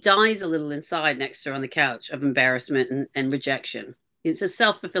like he dies a little inside next to her on the couch of embarrassment and rejection. It's a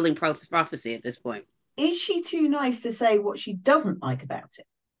self-fulfilling prophecy at this point. is she too nice to say what she doesn't like about it?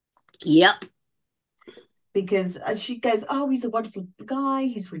 Yep. Because as she goes, oh, he's a wonderful guy.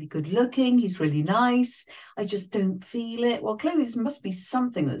 He's really good looking. He's really nice. I just don't feel it. Well, clearly, there must be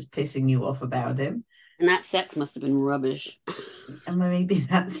something that's pissing you off about him. And that sex must have been rubbish. And maybe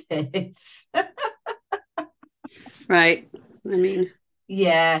that's it. Right. I mean,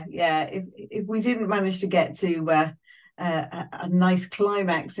 Yeah. If we didn't manage to get to a nice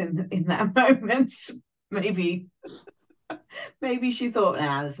climax in that moment, maybe she thought,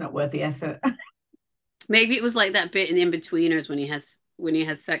 nah, that's not worth the effort. maybe it was like that bit in In-Betweeners when he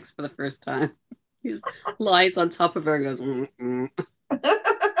has sex for the first time. He just lies on top of her and goes, mm-mm.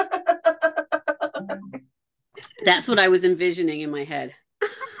 That's what I was envisioning in my head.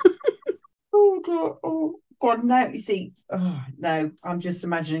 Oh, God. Oh, God. Now you see, oh, no, I'm just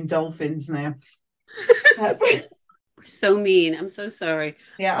imagining dolphins now. We're so mean. I'm so sorry.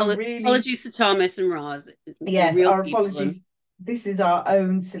 Yeah, I'm really. Apologies to Thomas and Roz. Yes, Real our people. apologies. This is our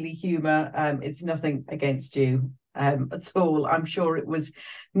own silly humor. It's nothing against you at all. I'm sure it was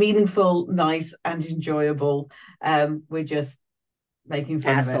meaningful, nice, and enjoyable. We're just making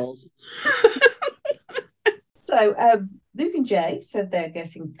fun Assholes. of it. So Luke and Jay said they're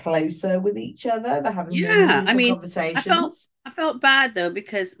getting closer with each other. They're having more Yeah, I meaningful mean, conversations. I felt bad though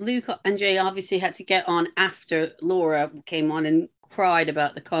because Luke and Jay obviously had to get on after Laura came on and cried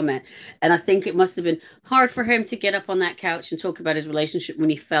about the comment, and I think it must have been hard for him to get up on that couch and talk about his relationship when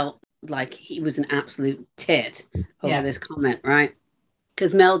he felt like he was an absolute tit over Yeah, this comment, right?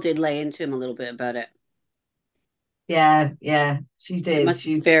 Because Mel did lay into him a little bit about it. yeah, she It did. must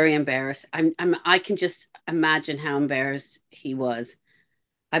be very embarrassed. I can just imagine how embarrassed he was.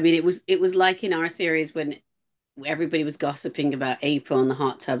 I mean, it was like in our series when everybody was gossiping about April in the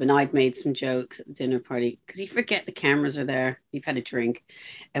hot tub, and I'd made some jokes at the dinner party because you forget the cameras are there. You've had a drink,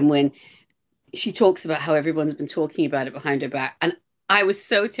 and when she talks about how everyone's been talking about it behind her back, and I was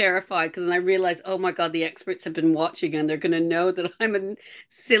so terrified because then I realized, oh my God, the experts have been watching and they're going to know that I'm a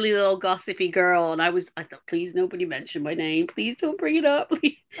silly little gossipy girl. And I thought, please, nobody mention my name. Please don't bring it up.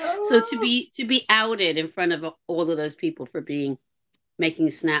 So to Oh, be outed in front of all of those people for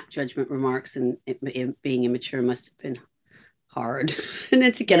making snap judgment remarks and being immature must have been hard. And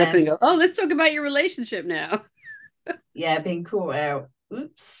then to get up yeah, and go, oh, let's talk about your relationship now. yeah, being caught out.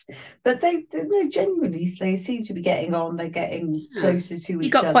 Oops. But they no, genuinely, they seem to be getting on. They're getting Yeah. closer to He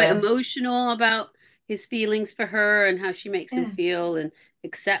each got quite other. emotional about his feelings for her and how she makes him Yeah. feel and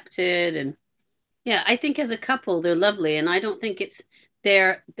accepted. And yeah, I think as a couple, they're lovely. And I don't think it's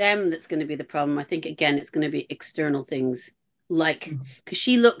them that's going to be the problem. I think, again, it's going to be external things like, because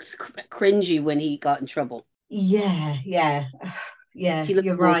she looked cringy when he got in trouble. Yeah. Yeah, She looked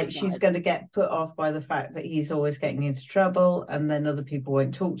you're right. She's mortified. going to get put off by the fact that he's always getting into trouble, and then other people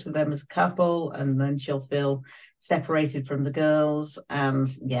won't talk to them as a couple, and then she'll feel separated from the girls. And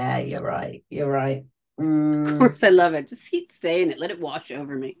yeah, you're right. You're right. Of Mm. course, I love it. Just keep saying it. Let it wash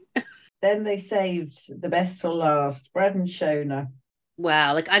over me. Then they saved the best till last, Brad and Shona.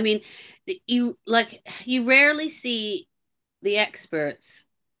 Wow. Like, I mean, you rarely see the experts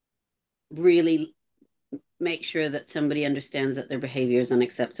really make sure that somebody understands that their behavior is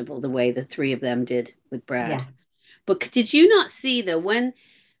unacceptable the way the three of them did with Brad. Yeah, But did you not see though when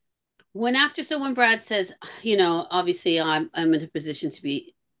after someone Brad says, obviously I'm in a position to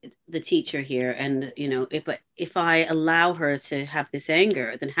be the teacher here, and if I allow her to have this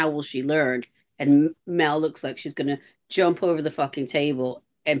anger, then how will she learn? And Mel looks like she's going to jump over the fucking table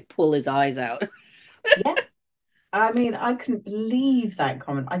and pull his eyes out. Yeah. I mean, I couldn't believe that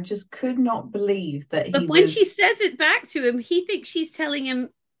comment. I just could not believe that But he when she was. says it back to him, he thinks she's telling him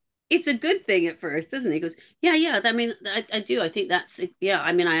it's a good thing at first, doesn't he? He goes, yeah, yeah. I mean, I do. I think that's, yeah.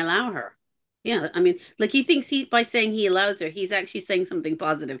 I mean, I allow her. Yeah. I mean, like he thinks by saying he allows her, he's actually saying something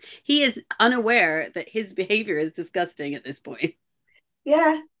positive. He is unaware that his behavior is disgusting at this point.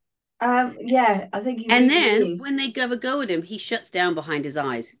 Yeah. Yeah, I think he And really then is. when they have a go at him, he shuts down behind his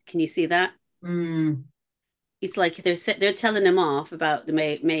eyes. Can you see that? Mm, It's like they're telling him off about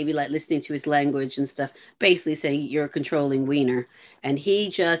maybe like listening to his language and stuff, basically saying you're a controlling wiener, and he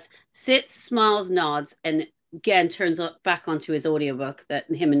just sits, smiles, nods, and again turns back onto his audiobook that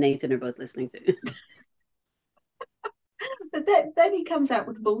him and Nathan are both listening to. but then he comes out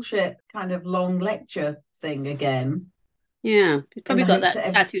with the bullshit kind of long lecture thing again Yeah, he's in probably the got hopes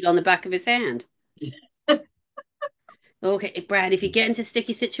that that tattooed on the back of his hand. Okay, Brad, if you get into a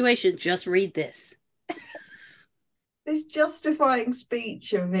sticky situation, just read this. this justifying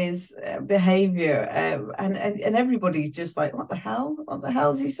speech of his behavior, and everybody's just like, what the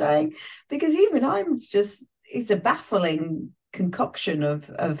hell is he saying? Because even I'm just, it's a baffling concoction of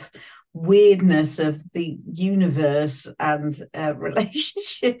weirdness of the universe and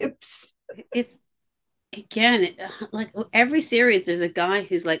relationships. It's again like every series, there's a guy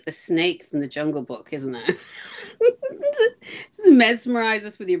who's like the snake from the Jungle Book, isn't there? Mesmerize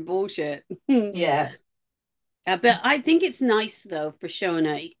us with your bullshit. Yeah. But I think it's nice though for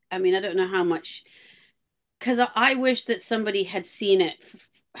Shona. I mean, I don't know how much because I wish that somebody had seen it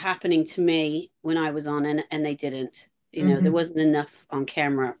happening to me when I was on, and they didn't. You know, there Mm-hmm. wasn't enough on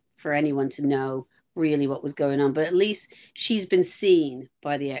camera for anyone to know really what was going on. But at least she's been seen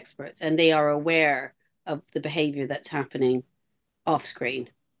by the experts, and they are aware of the behavior that's happening off screen.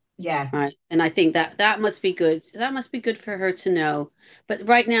 Yeah. Right. And I think that that must be good. That must be good for her to know. But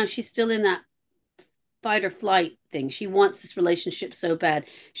right now, she's still in that fight or flight thing. She wants this relationship so bad.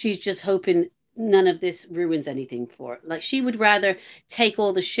 She's just hoping none of this ruins anything for her. Like she would rather take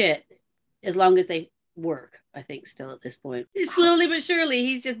all the shit as long as they work, I think, still at this point. Slowly but surely,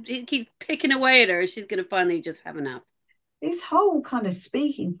 he keeps picking away at her. She's gonna finally just have enough. This whole kind of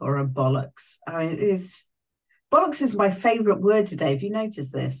speaking for a bollocks. I mean, it's bollocks is my favorite word today. Have you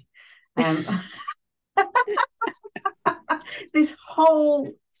noticed this? Um, this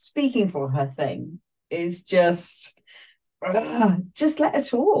whole speaking for her thing is just let her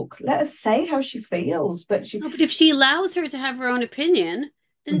talk. Let her say how she feels. But she, No, but if she allows her to have her own opinion,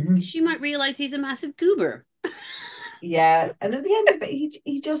 then Mhm. she might realize he's a massive goober. Yeah. And at the end of it,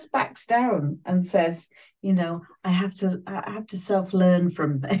 he just backs down and says, I have to self learn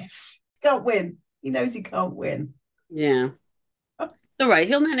from this. Can't win. He knows he can't win. Yeah. All right.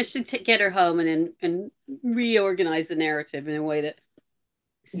 He'll manage to get her home and reorganize the narrative in a way that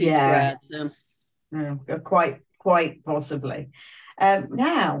suits Yeah, Brad. So quite possibly.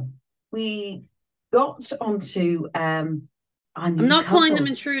 Now we got onto our I'm new not calling them couples.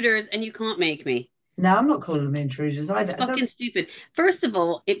 intruders, and you can't make me. No, I'm not calling them intruders It's either. fucking stupid. First of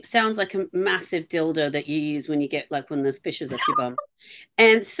all, it sounds like a massive dildo that you use when you get like one of those fishes up your bum.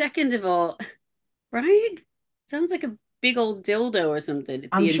 And second of all, right? Sounds like a big old dildo or something. The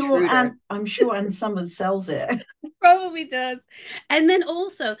intruder. I'm sure Anne Summers sells it. Probably does. And then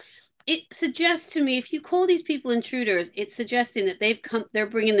also, it suggests to me if you call these people intruders, it's suggesting that they're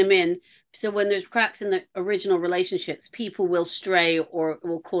bringing them in. So when there's cracks in the original relationships, people will stray or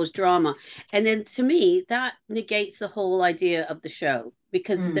will cause drama. And then to me, that negates the whole idea of the show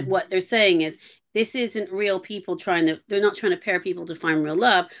because Mm, what they're saying is this isn't real people they're not trying to pair people to find real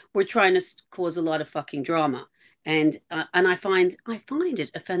love. We're trying to cause a lot of fucking drama. And I find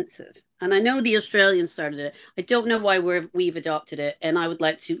it offensive. And I know the Australians started it. I don't know why we've adopted it, and I would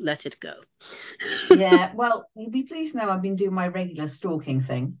like to let it go. yeah, well, you'll be pleased to know I've been doing my regular stalking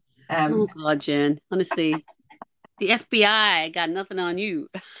thing. Oh Um, God, Jen. Honestly, the FBI got nothing on you.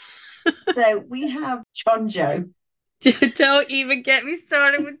 so we have John Joe. Don't even get me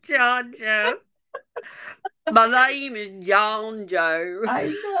started with John Joe. My name is John Joe.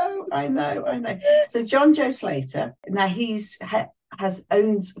 I know. So John Joe Slater. Now has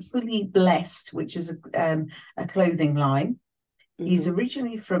owns Fully Blessed, which is a clothing line. He's Mhm.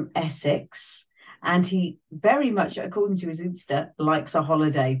 originally from Essex, and he very much, according to his Insta, likes a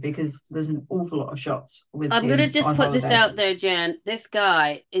holiday because there's an awful lot of shots with I'm gonna him just on put this holiday. out there, Jen. This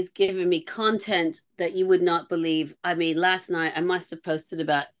guy is giving me content that you would not believe. I mean, last night I must have posted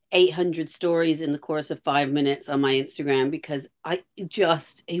about 800 stories in the course of 5 minutes on my Instagram because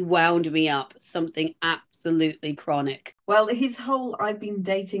he wound me up something absolutely chronic. Well, his whole I've been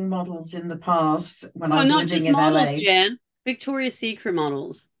dating models in the past when I Oh, was not living just in models, LA. Jen. Victoria's Secret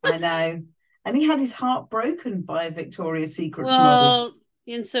models. I know. And he had his heart broken by a Victoria's Secrets model. Well,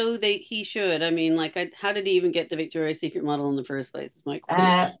 and so he should. I mean, like, how did he even get the Victoria's Secret model in the first place? Is my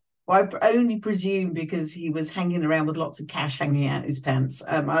question. Well, I only presume because he was hanging around with lots of cash hanging out his pants.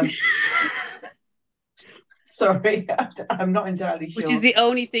 I'm sorry, I'm not entirely Which is sure. the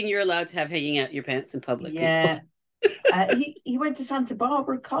only thing you're allowed to have hanging out your pants in public, people. Yeah. He went to Santa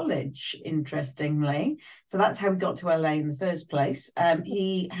Barbara College, interestingly. So that's how he got to LA in the first place.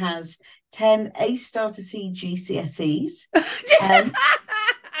 He has 10 A star to C GCSEs.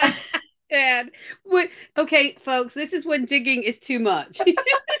 And okay, folks, this is when digging is too much.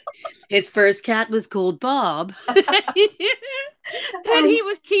 His first cat was called Bob. And and he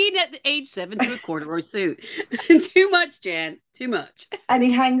was keen at age 7 to a corduroy suit. Too much, Jan. Too much. and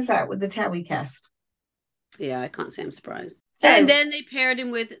he hangs out with the Towie cast. Yeah, I can't say I'm surprised. So, and then they paired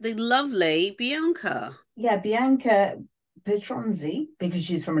him with the lovely Bianca. Yeah, Bianca Petronzi, because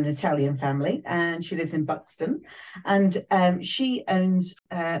she's from an Italian family and she lives in Buxton. And she owns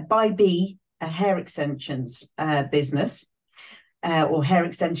By B, a hair extensions business, or hair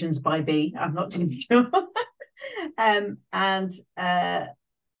extensions by B. I'm not too sure. And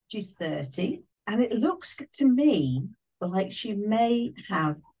she's 30. And it looks to me like she may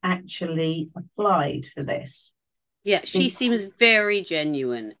have actually applied for this. Yeah, she seems very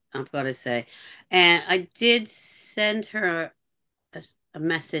genuine, I've got to say. And I did send her a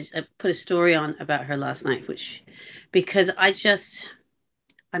message, I put a story on about her last night, because I just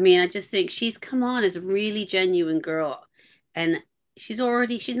think she's come on as a really genuine girl. And she's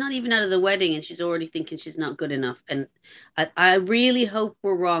not even out of the wedding and she's already thinking she's not good enough. And I really hope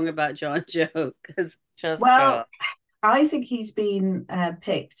we're wrong about John Joe, because I think he's been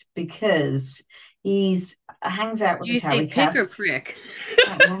picked because he's hangs out with the Towie cast. Pick or prick?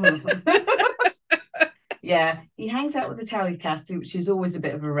 Yeah, he hangs out with the Towie cast, which is always a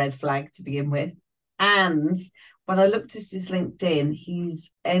bit of a red flag to begin with. And when I looked at his LinkedIn,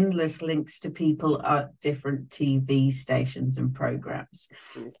 he's endless links to people at different TV stations and programs.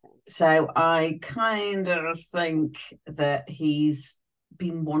 Okay. So I kind of think that he's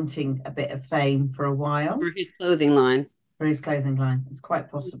been wanting a bit of fame for a while. For his clothing line. It's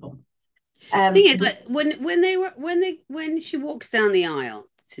quite possible. Thing is, like, when she walks down the aisle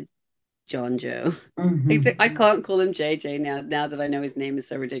to John Joe, I can't call him JJ now that I know his name is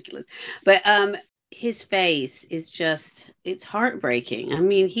so ridiculous. But his face is it's heartbreaking. I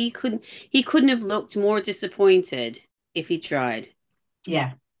mean, he couldn't have looked more disappointed if he tried.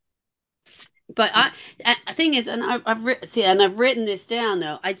 Yeah. But the thing is, and I've written this down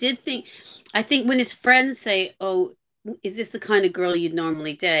though. I think when his friends say, "Oh, is this the kind of girl you'd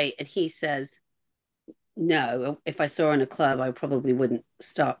normally date?" and he says, "No, if I saw her in a club, I probably wouldn't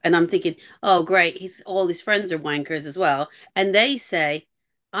stop." And I'm thinking, "Oh, great, all his friends are wankers as well." And they say,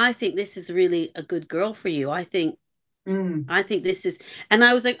 "I think this is really a good girl for you. I think this is," and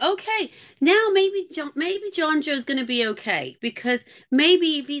I was like, okay, now maybe John Joe's going to be okay, because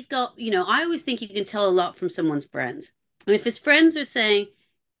maybe if he's got, I always think you can tell a lot from someone's friends. And if his friends are saying,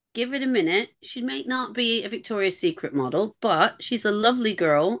 give it a minute, she may not be a Victoria's Secret model, but she's a lovely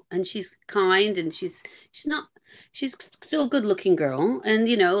girl and she's kind and she's still a good looking girl, and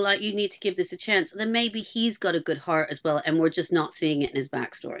like, you need to give this a chance, then maybe he's got a good heart as well, and we're just not seeing it in his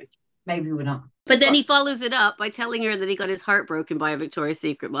backstory. Maybe we're not. But then he follows it up by telling her that he got his heart broken by a Victoria's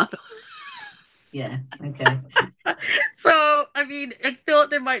Secret model. Yeah, okay. So, I mean, I thought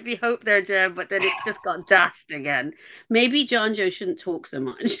there might be hope there, Jen, but then it just got dashed again. Maybe John Joe shouldn't talk so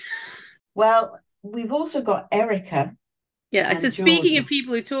much. Well, we've also got Erica. Yeah, I said, speaking of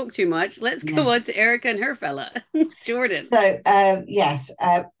people who talk too much, let's go on to Erica and her fella, Jordan. So, yes,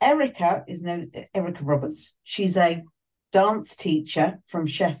 Erica is known Erica Roberts. She's a dance teacher from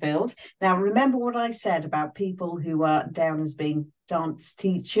Sheffield. Now, remember what I said about people who are down as being dance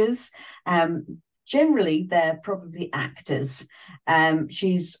teachers? Generally, they're probably actors.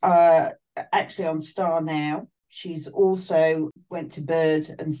 She's actually on Star now. She's also went to Bird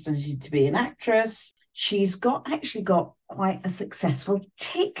and studied to be an actress. She's actually got quite a successful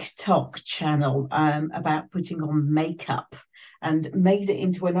TikTok channel about putting on makeup, and made it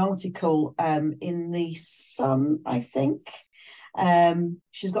into an article in the Sun, I think.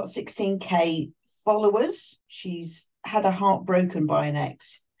 She's got 16K followers. She's had her heart broken by an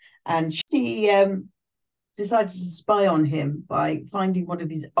ex, and she decided to spy on him by finding one of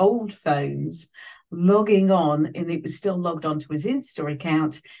his old phones, logging on, and it was still logged onto his Insta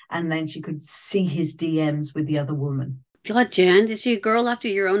account, and then she could see his DMs with the other woman. God, Jan, is she a girl after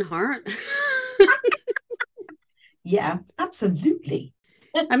your own heart? Yeah, absolutely.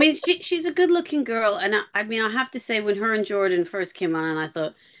 I mean, she's a good-looking girl, and I mean, I have to say, when her and Jordan first came on, and I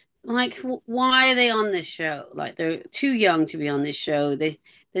thought, like, why are they on this show? Like, they're too young to be on this show. They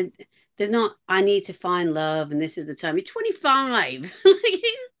they're not. I need to find love, and this is the time. You're 25. Like,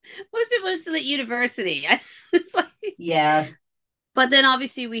 most people are still at university. It's like, Yeah, but then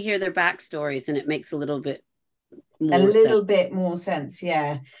obviously we hear their backstories, and it makes a little bit a more sense. little bit more sense.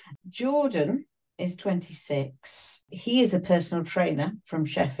 Yeah. Jordan is 26. He is a personal trainer from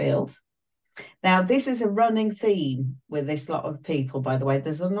Sheffield. Now, this is a running theme with this lot of people, by the way.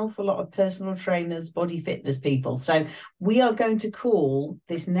 There's an awful lot of personal trainers, body fitness people. So we are going to call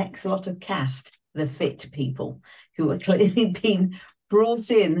this next lot of cast the fit people, who are clearly being brought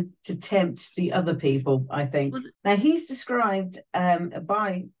in to tempt the other people, I think. Well, Now, he's described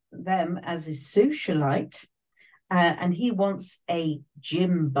by them as a socialite, and he wants a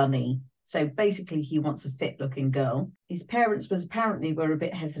gym bunny. So basically, he wants a fit-looking girl. His parents were a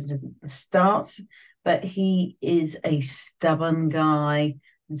bit hesitant at the start, but he is a stubborn guy,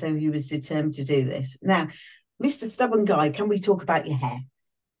 and so he was determined to do this. Now, Mr. Stubborn Guy, can we talk about your hair?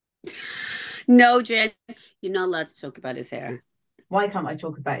 no, Jen, you're not allowed to talk about his hair Why can't I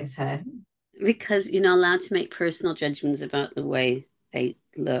talk about his hair? because you're not allowed to make personal judgments about the way they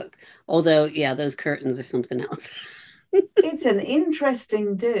look. Although, yeah, those curtains are something else. It's an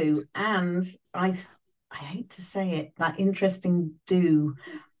interesting do, and I hate to say it, that interesting do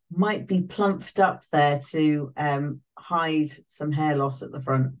might be plumped up there to hide some hair loss at the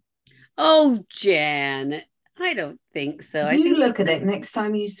front. Oh, Jan, I don't think so. I You think look at it next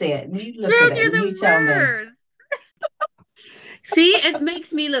time you see it, and you look at Jen, it you're and you the tell me. worst. See, it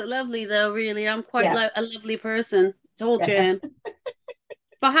makes me look lovely, though. Really, I'm quite Yeah, a lovely person. Told yeah. Jan.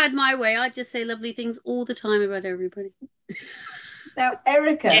 If I had my way, I'd just say lovely things all the time about everybody. Now,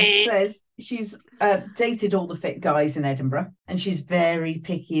 Erica Eh. says she's dated all the fit guys in Edinburgh, and she's very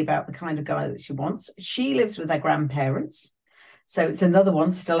picky about the kind of guy that she wants. She lives with her grandparents, so it's another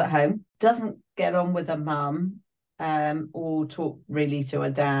one still at home. Doesn't get on with her mum, or talk really to her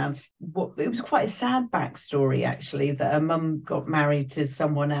dad. It was quite a sad backstory, actually, that her mum got married to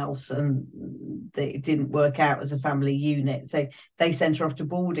someone else and it didn't work out as a family unit. So they sent her off to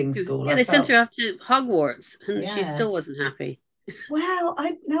boarding school. Yeah, I they sent her felt, off to Hogwarts, and she yeah. still wasn't happy. Well,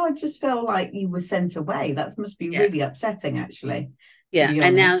 I just feel like you were sent away. That must be Yeah. really upsetting, actually, to Yeah, be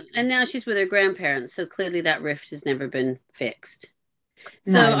and honest. now she's with her grandparents, so clearly that rift has never been fixed.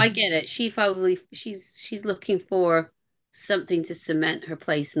 So No, I get it. She's looking for something to cement her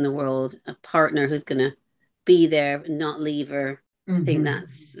place in the world, a partner who's gonna be there and not leave her. I think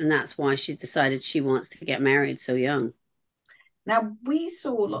hmm. that's why she's decided she wants to get married so young. Now we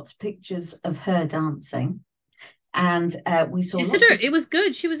saw lots of pictures of her dancing, and we saw She said lots her of. it was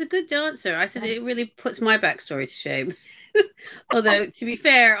good. She was a good dancer. I said it really puts my backstory to shame. Although to be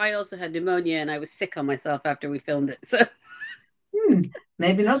fair, I also had pneumonia and I was sick on myself after we filmed it. So Hmm,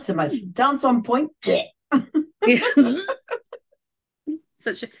 maybe not so much. Dance on point. yeah.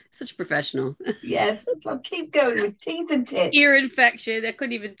 Such a professional. Yes, I'll keep going with teeth and Ear tits. infection. I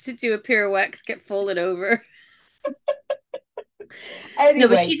couldn't even to do a pirouette, kept falling over. No,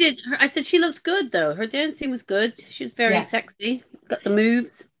 but Anyway, she did. I said she looked good though. Her dancing was good. She was very yeah, sexy. Got the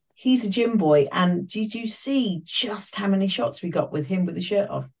moves. he's a gym boy. And did you see just how many shots we got with him with the shirt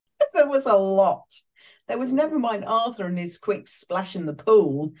off? There was a lot. There was, never mind Arthur and his quick splash in the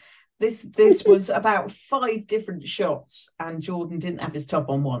pool. This was about 5 different shots, and Jordan didn't have his top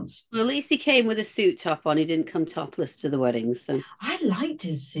on once. Well, at least he came with a suit top on. He didn't come topless to the wedding. So I liked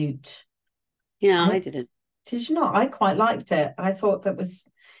his suit. yeah, I I didn't. did you not? I quite liked it. I thought it was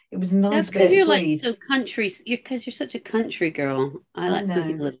a That's nice because bit of you're like tweed. so country. You're because you're such a country girl. I I like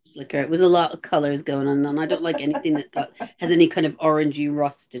something know. a little slicker. It was a lot of colors going on, and I don't like anything that got has any kind of orangey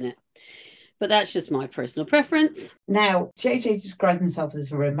rust in it. But that's just my personal preference. Now, JJ described himself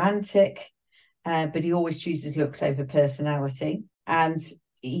as a romantic, but he always chooses looks over personality. And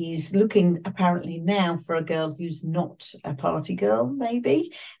he's looking apparently now for a girl who's not a party girl,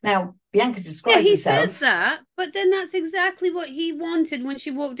 maybe. Now, Bianca Yeah, describes he says herself. that, but then that's exactly what he wanted when she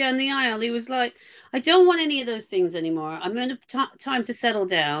walked down the aisle. He was like, I don't want any of those things anymore. I'm in a time to settle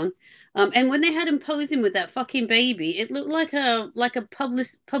down. And when they had him posing with that fucking baby, it looked like a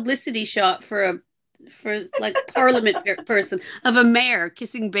publicity shot for like parliament person of a mayor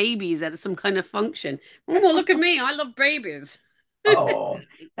kissing babies at some kind of function. Oh, look at me. I love babies. Oh,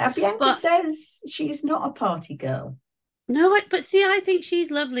 now Bianca But says she's not a party girl. no, but see, I think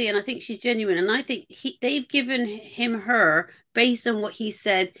she's lovely and I think she's genuine and I think they've given him her based on what he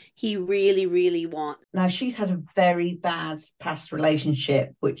said he really, really wants. Now, she's had a very bad past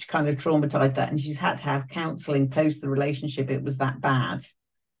relationship, which kind of traumatized her, and she's had to have counseling post the relationship. It was that bad.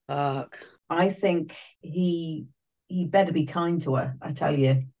 Fuck. I think he better be kind to her, I tell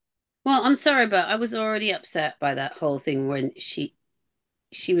you. Well, I'm sorry, but I was already upset by that whole thing when she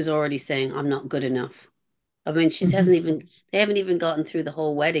was already saying I'm not good enough. I mean, she hasn't even they haven't even gotten through the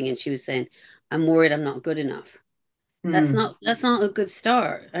whole wedding, and she was saying I'm worried I'm not good enough. That's not a good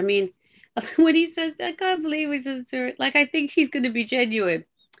start. I mean, when he says, I can't believe he says to her, like, I think she's going to be genuine.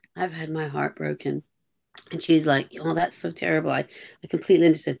 I've had my heart broken. And she's like, oh, that's so terrible. I completely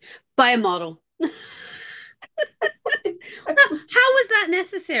understand. Buy a model. How was that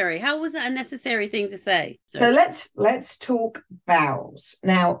necessary? How was that a necessary thing to say? So let's talk vows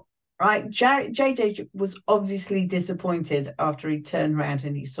now. Right, JJ was obviously disappointed after he turned around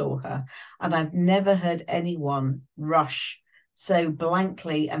and he saw her, and I've never heard anyone rush so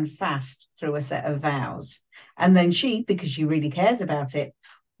blankly and fast through a set of vows. And then she, because she really cares about it,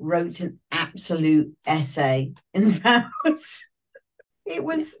 wrote an absolute essay in vows. It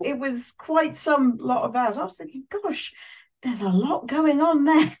was quite some lot of vows. I was thinking, gosh, there's a lot going on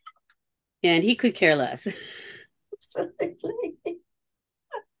there. Yeah, and he could care less. Absolutely.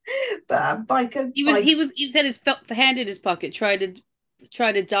 But He had his hand in his pocket, try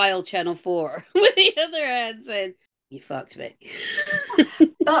to dial channel 4 with the other hand, saying, "You fucked me."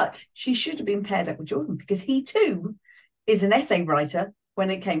 but she should have been paired up with Jordan because he too is an essay writer when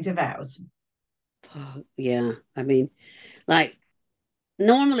it came to vows. Oh, yeah, I mean, like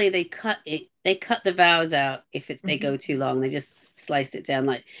normally they cut the vows out if they go too long. They just sliced it down.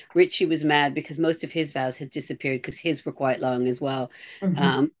 Like Richie was mad because most of his vows had disappeared because his were quite long as well.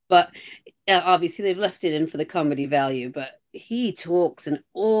 But obviously they've left it in for the comedy value. But he talks an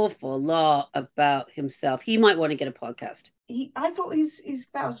awful lot about himself. He might want to get a podcast. I thought his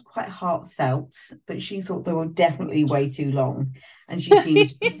vows were quite heartfelt, but she thought they were definitely way too long, and she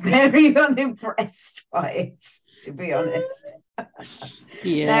seemed very unimpressed by it, to be honest. Now,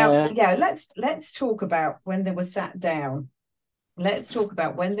 Yeah. yeah, let's talk about when they were sat down. Let's talk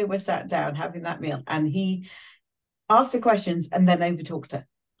about when they were sat down having that meal, and he asked her questions and then overtalked her.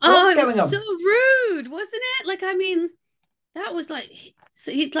 Oh, What's it was going so on? rude, wasn't it? Like, I mean, that was like,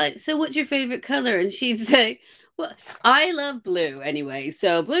 so he'd like, so what's your favorite color? And she'd say, well, I love blue anyway.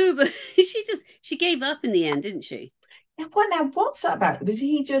 So blue, but she gave up in the end, didn't she? Now, what's that about? Was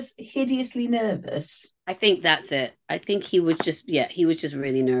he just hideously nervous? I think that's it. I think he was just, yeah, he was just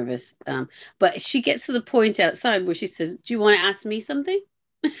really nervous. But she gets to the point outside where she says, "Do you want to ask me something?"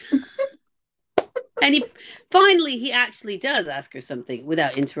 And he actually does ask her something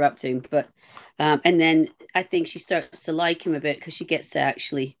without interrupting. But and then I think she starts to like him a bit because she gets to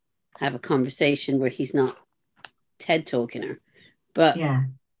actually have a conversation where he's not TED talking her. But Yeah.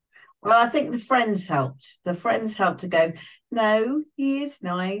 Well, I think the friends helped. The friends helped to go, no, he is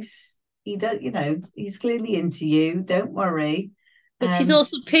nice. He don't, he's clearly into you. Don't worry. she's Um,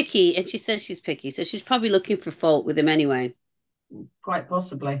 also picky, and she says she's picky, so she's probably looking for fault with him anyway. Quite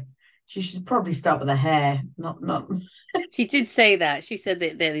possibly. She should probably start with her hair, not. She did say that. She said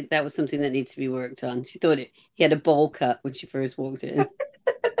that was something that needs to be worked on. She thought he had a bowl cut when she first walked in.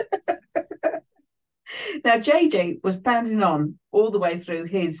 Now, JJ was pounding on all the way through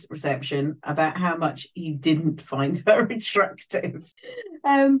his reception about how much he didn't find her attractive.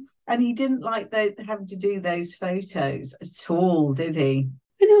 And he didn't like having to do those photos at all, did he?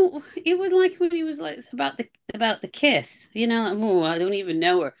 You know, it was like when he was like about the kiss. You know, like, oh, I don't even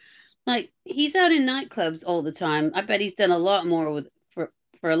know her. Like he's out in nightclubs all the time. I bet he's done a lot more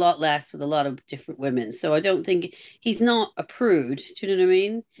for a lot less with a lot of different women. So I don't think he's not a prude. Do you know what I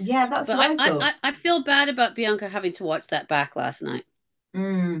mean? Yeah, that's But what I thought. I feel bad about Bianca having to watch that back last night.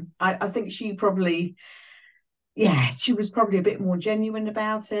 I think she probably, yeah, she was probably a bit more genuine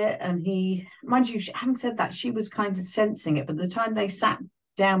about it. And he, mind you, having said that, she was kind of sensing it. But the time they sat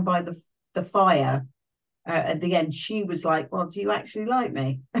down by the fire at the end, she was like, "Well, do you actually like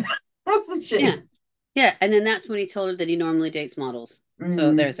me?" Wasn't Yeah. she? Yeah, and then that's when he told her that he normally dates models.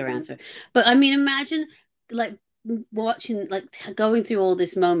 So Mm, there's her answer. But I mean, imagine like watching, like going through all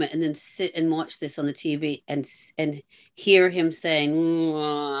this moment, and then sit and watch this on the TV and hear him saying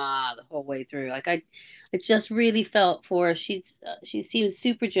 "Mwah," the whole way through. Like I just really felt for her. She seems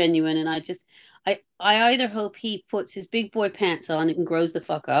super genuine, and I either hope he puts his big boy pants on and grows the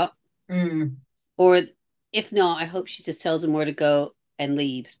fuck up, mm. or if not, I hope she just tells him where to go and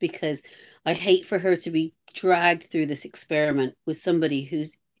leaves because I hate for her to be dragged through this experiment with somebody who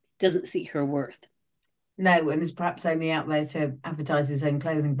doesn't see her worth. No, and is perhaps only out there to advertise his own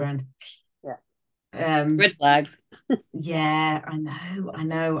clothing brand. Yeah. Red flags. Yeah, I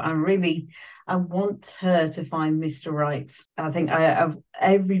know. I want her to find Mr. Right. I think of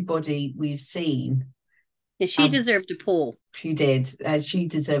everybody we've seen, Yeah, she um, deserved a pull. she did. She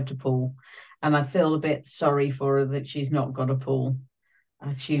deserved a pull, and I feel a bit sorry for her that she's not got a pull.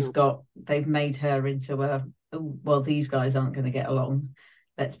 No. They've made her into a, oh, well, these guys aren't going to get along.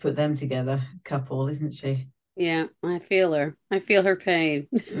 Let's put them together, couple, isn't she? Yeah, I feel her. I feel her pain.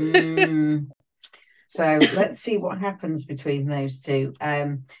 Mm. So let's see what happens between those two.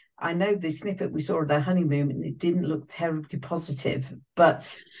 I know the snippet we saw of their honeymoon, and it didn't look terribly positive,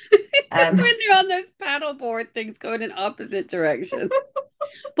 but When they're on those paddleboard things going in opposite directions.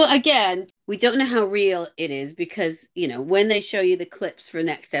 But again, we don't know how real it is because, when they show you the clips for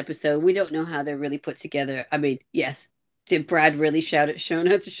next episode, we don't know how they're really put together. I mean, yes, did Brad really shout at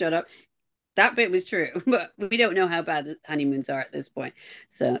Shona to shut up? That bit was true, but we don't know how bad the honeymoons are at this point.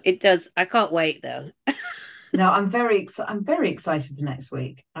 So it does. I can't wait though. no, I'm very excited for next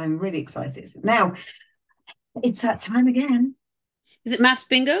week. I'm really excited. Now it's that time again. Is it Maths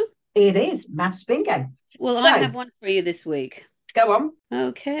Bingo? It is Maths Bingo. Well, I So have one for you this week. go on.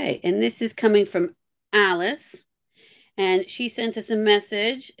 Okay, and this is coming from Alice. And she sent us a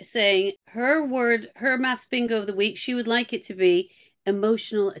message saying her Maths Bingo of the week, she would like it to be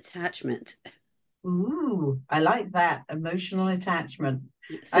emotional attachment. Ooh, I like that. Emotional attachment.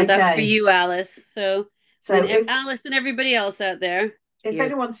 So that's for Okay. you, Alice. So So Alice and everybody else out there, if here's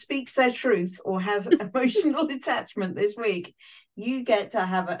anyone speaks their truth or has emotional attachment this week, you get to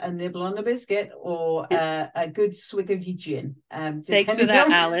have a nibble on a biscuit or a good swig of your gin. Thanks for Depending that,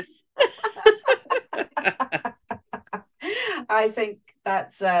 on, Alice. I think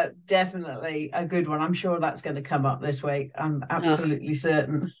that's definitely a good one. I'm sure that's going to come up this week. I'm Oh, absolutely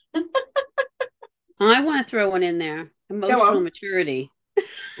certain. I want to throw one in there. Go Emotional on. maturity.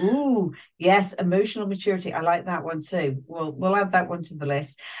 Ooh, yes, emotional maturity. I like that one too. We'll add that one to the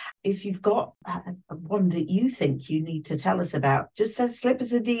list. If you've got one that you think you need to tell us about, just slip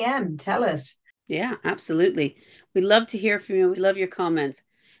us a DM. Tell us. Yeah, absolutely. We love to hear from you. We love your comments.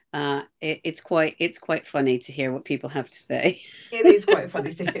 It's quite funny to hear what people have to say. It is quite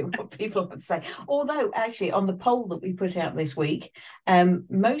funny to hear what people have to say. Although, actually, on the poll that we put out this week,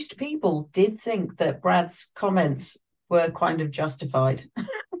 most people did think that Brad's comments were kind of justified.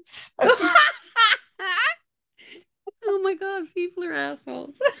 So, Oh my God, people are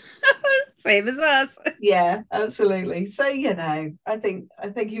assholes. Same as us. yeah, absolutely. So, I think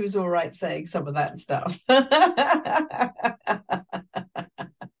he was all right saying some of that stuff.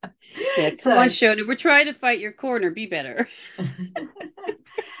 Yeah, come on, So, Shona. We're trying to fight your corner. Be better.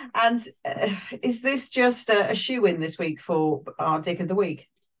 and is this just a shoe in this week for our Dick of the Week?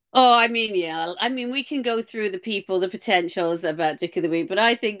 Oh, I mean, yeah. I mean, we can go through the people, the potentials about Dick of the Week, but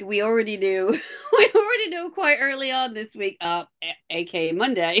I think we already knew. We already knew quite early on this week, aka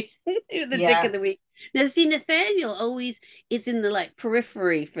Monday, the Dick of Yeah. the Week. Now, see, Nathaniel always is in the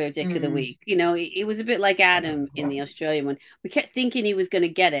periphery for Dick of the Mm. Week. He was a bit like Adam in the Australian one. We kept thinking he was going to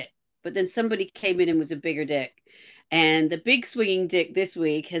get it, but then somebody came in and was a bigger dick. And the big swinging dick this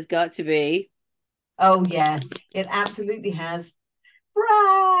week has got to be Oh, yeah, it absolutely has.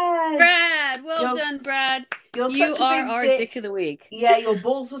 Brad, Brad. Well you're done, Brad. you're You such a are big our dick. Dick of the Week. Yeah, your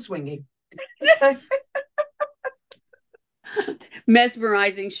balls are swinging. So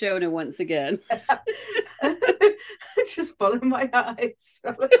Mesmerizing Shona once again. just follow my eyes.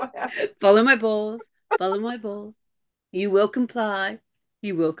 Follow my eyes. Follow my balls. Follow my balls. You will comply.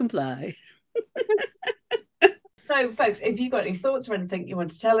 You will comply. So, folks, if you've got any thoughts or anything you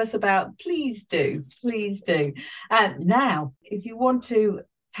want to tell us about, please do. Please do. And now, if you want to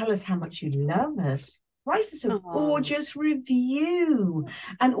tell us how much you love us, write us a gorgeous review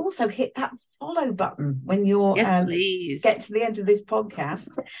and also hit that follow button when you're Yes, please. get to the end of this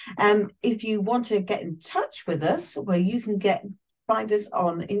podcast. If you want to get in touch with us, well, you can find us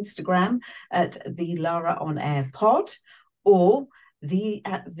on Instagram at the Lara on Air Pod or the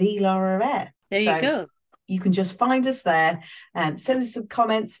Lara Air. There you go. You can just find us there, send us some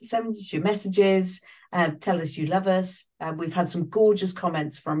comments, send us your messages, tell us you love us. We've had some gorgeous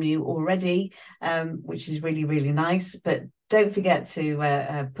comments from you already, which is really, really nice. But don't forget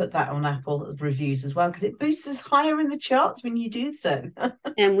to put that on Apple reviews as well, because it boosts us higher in the charts when you do so.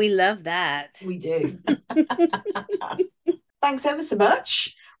 And we love that. We do. Thanks ever so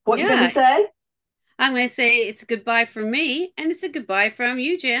much. What are you Yeah. going to say? I'm going to say it's a goodbye from me, and it's a goodbye from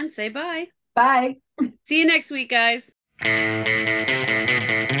you, Jan. Say bye. Bye. See you next week, guys.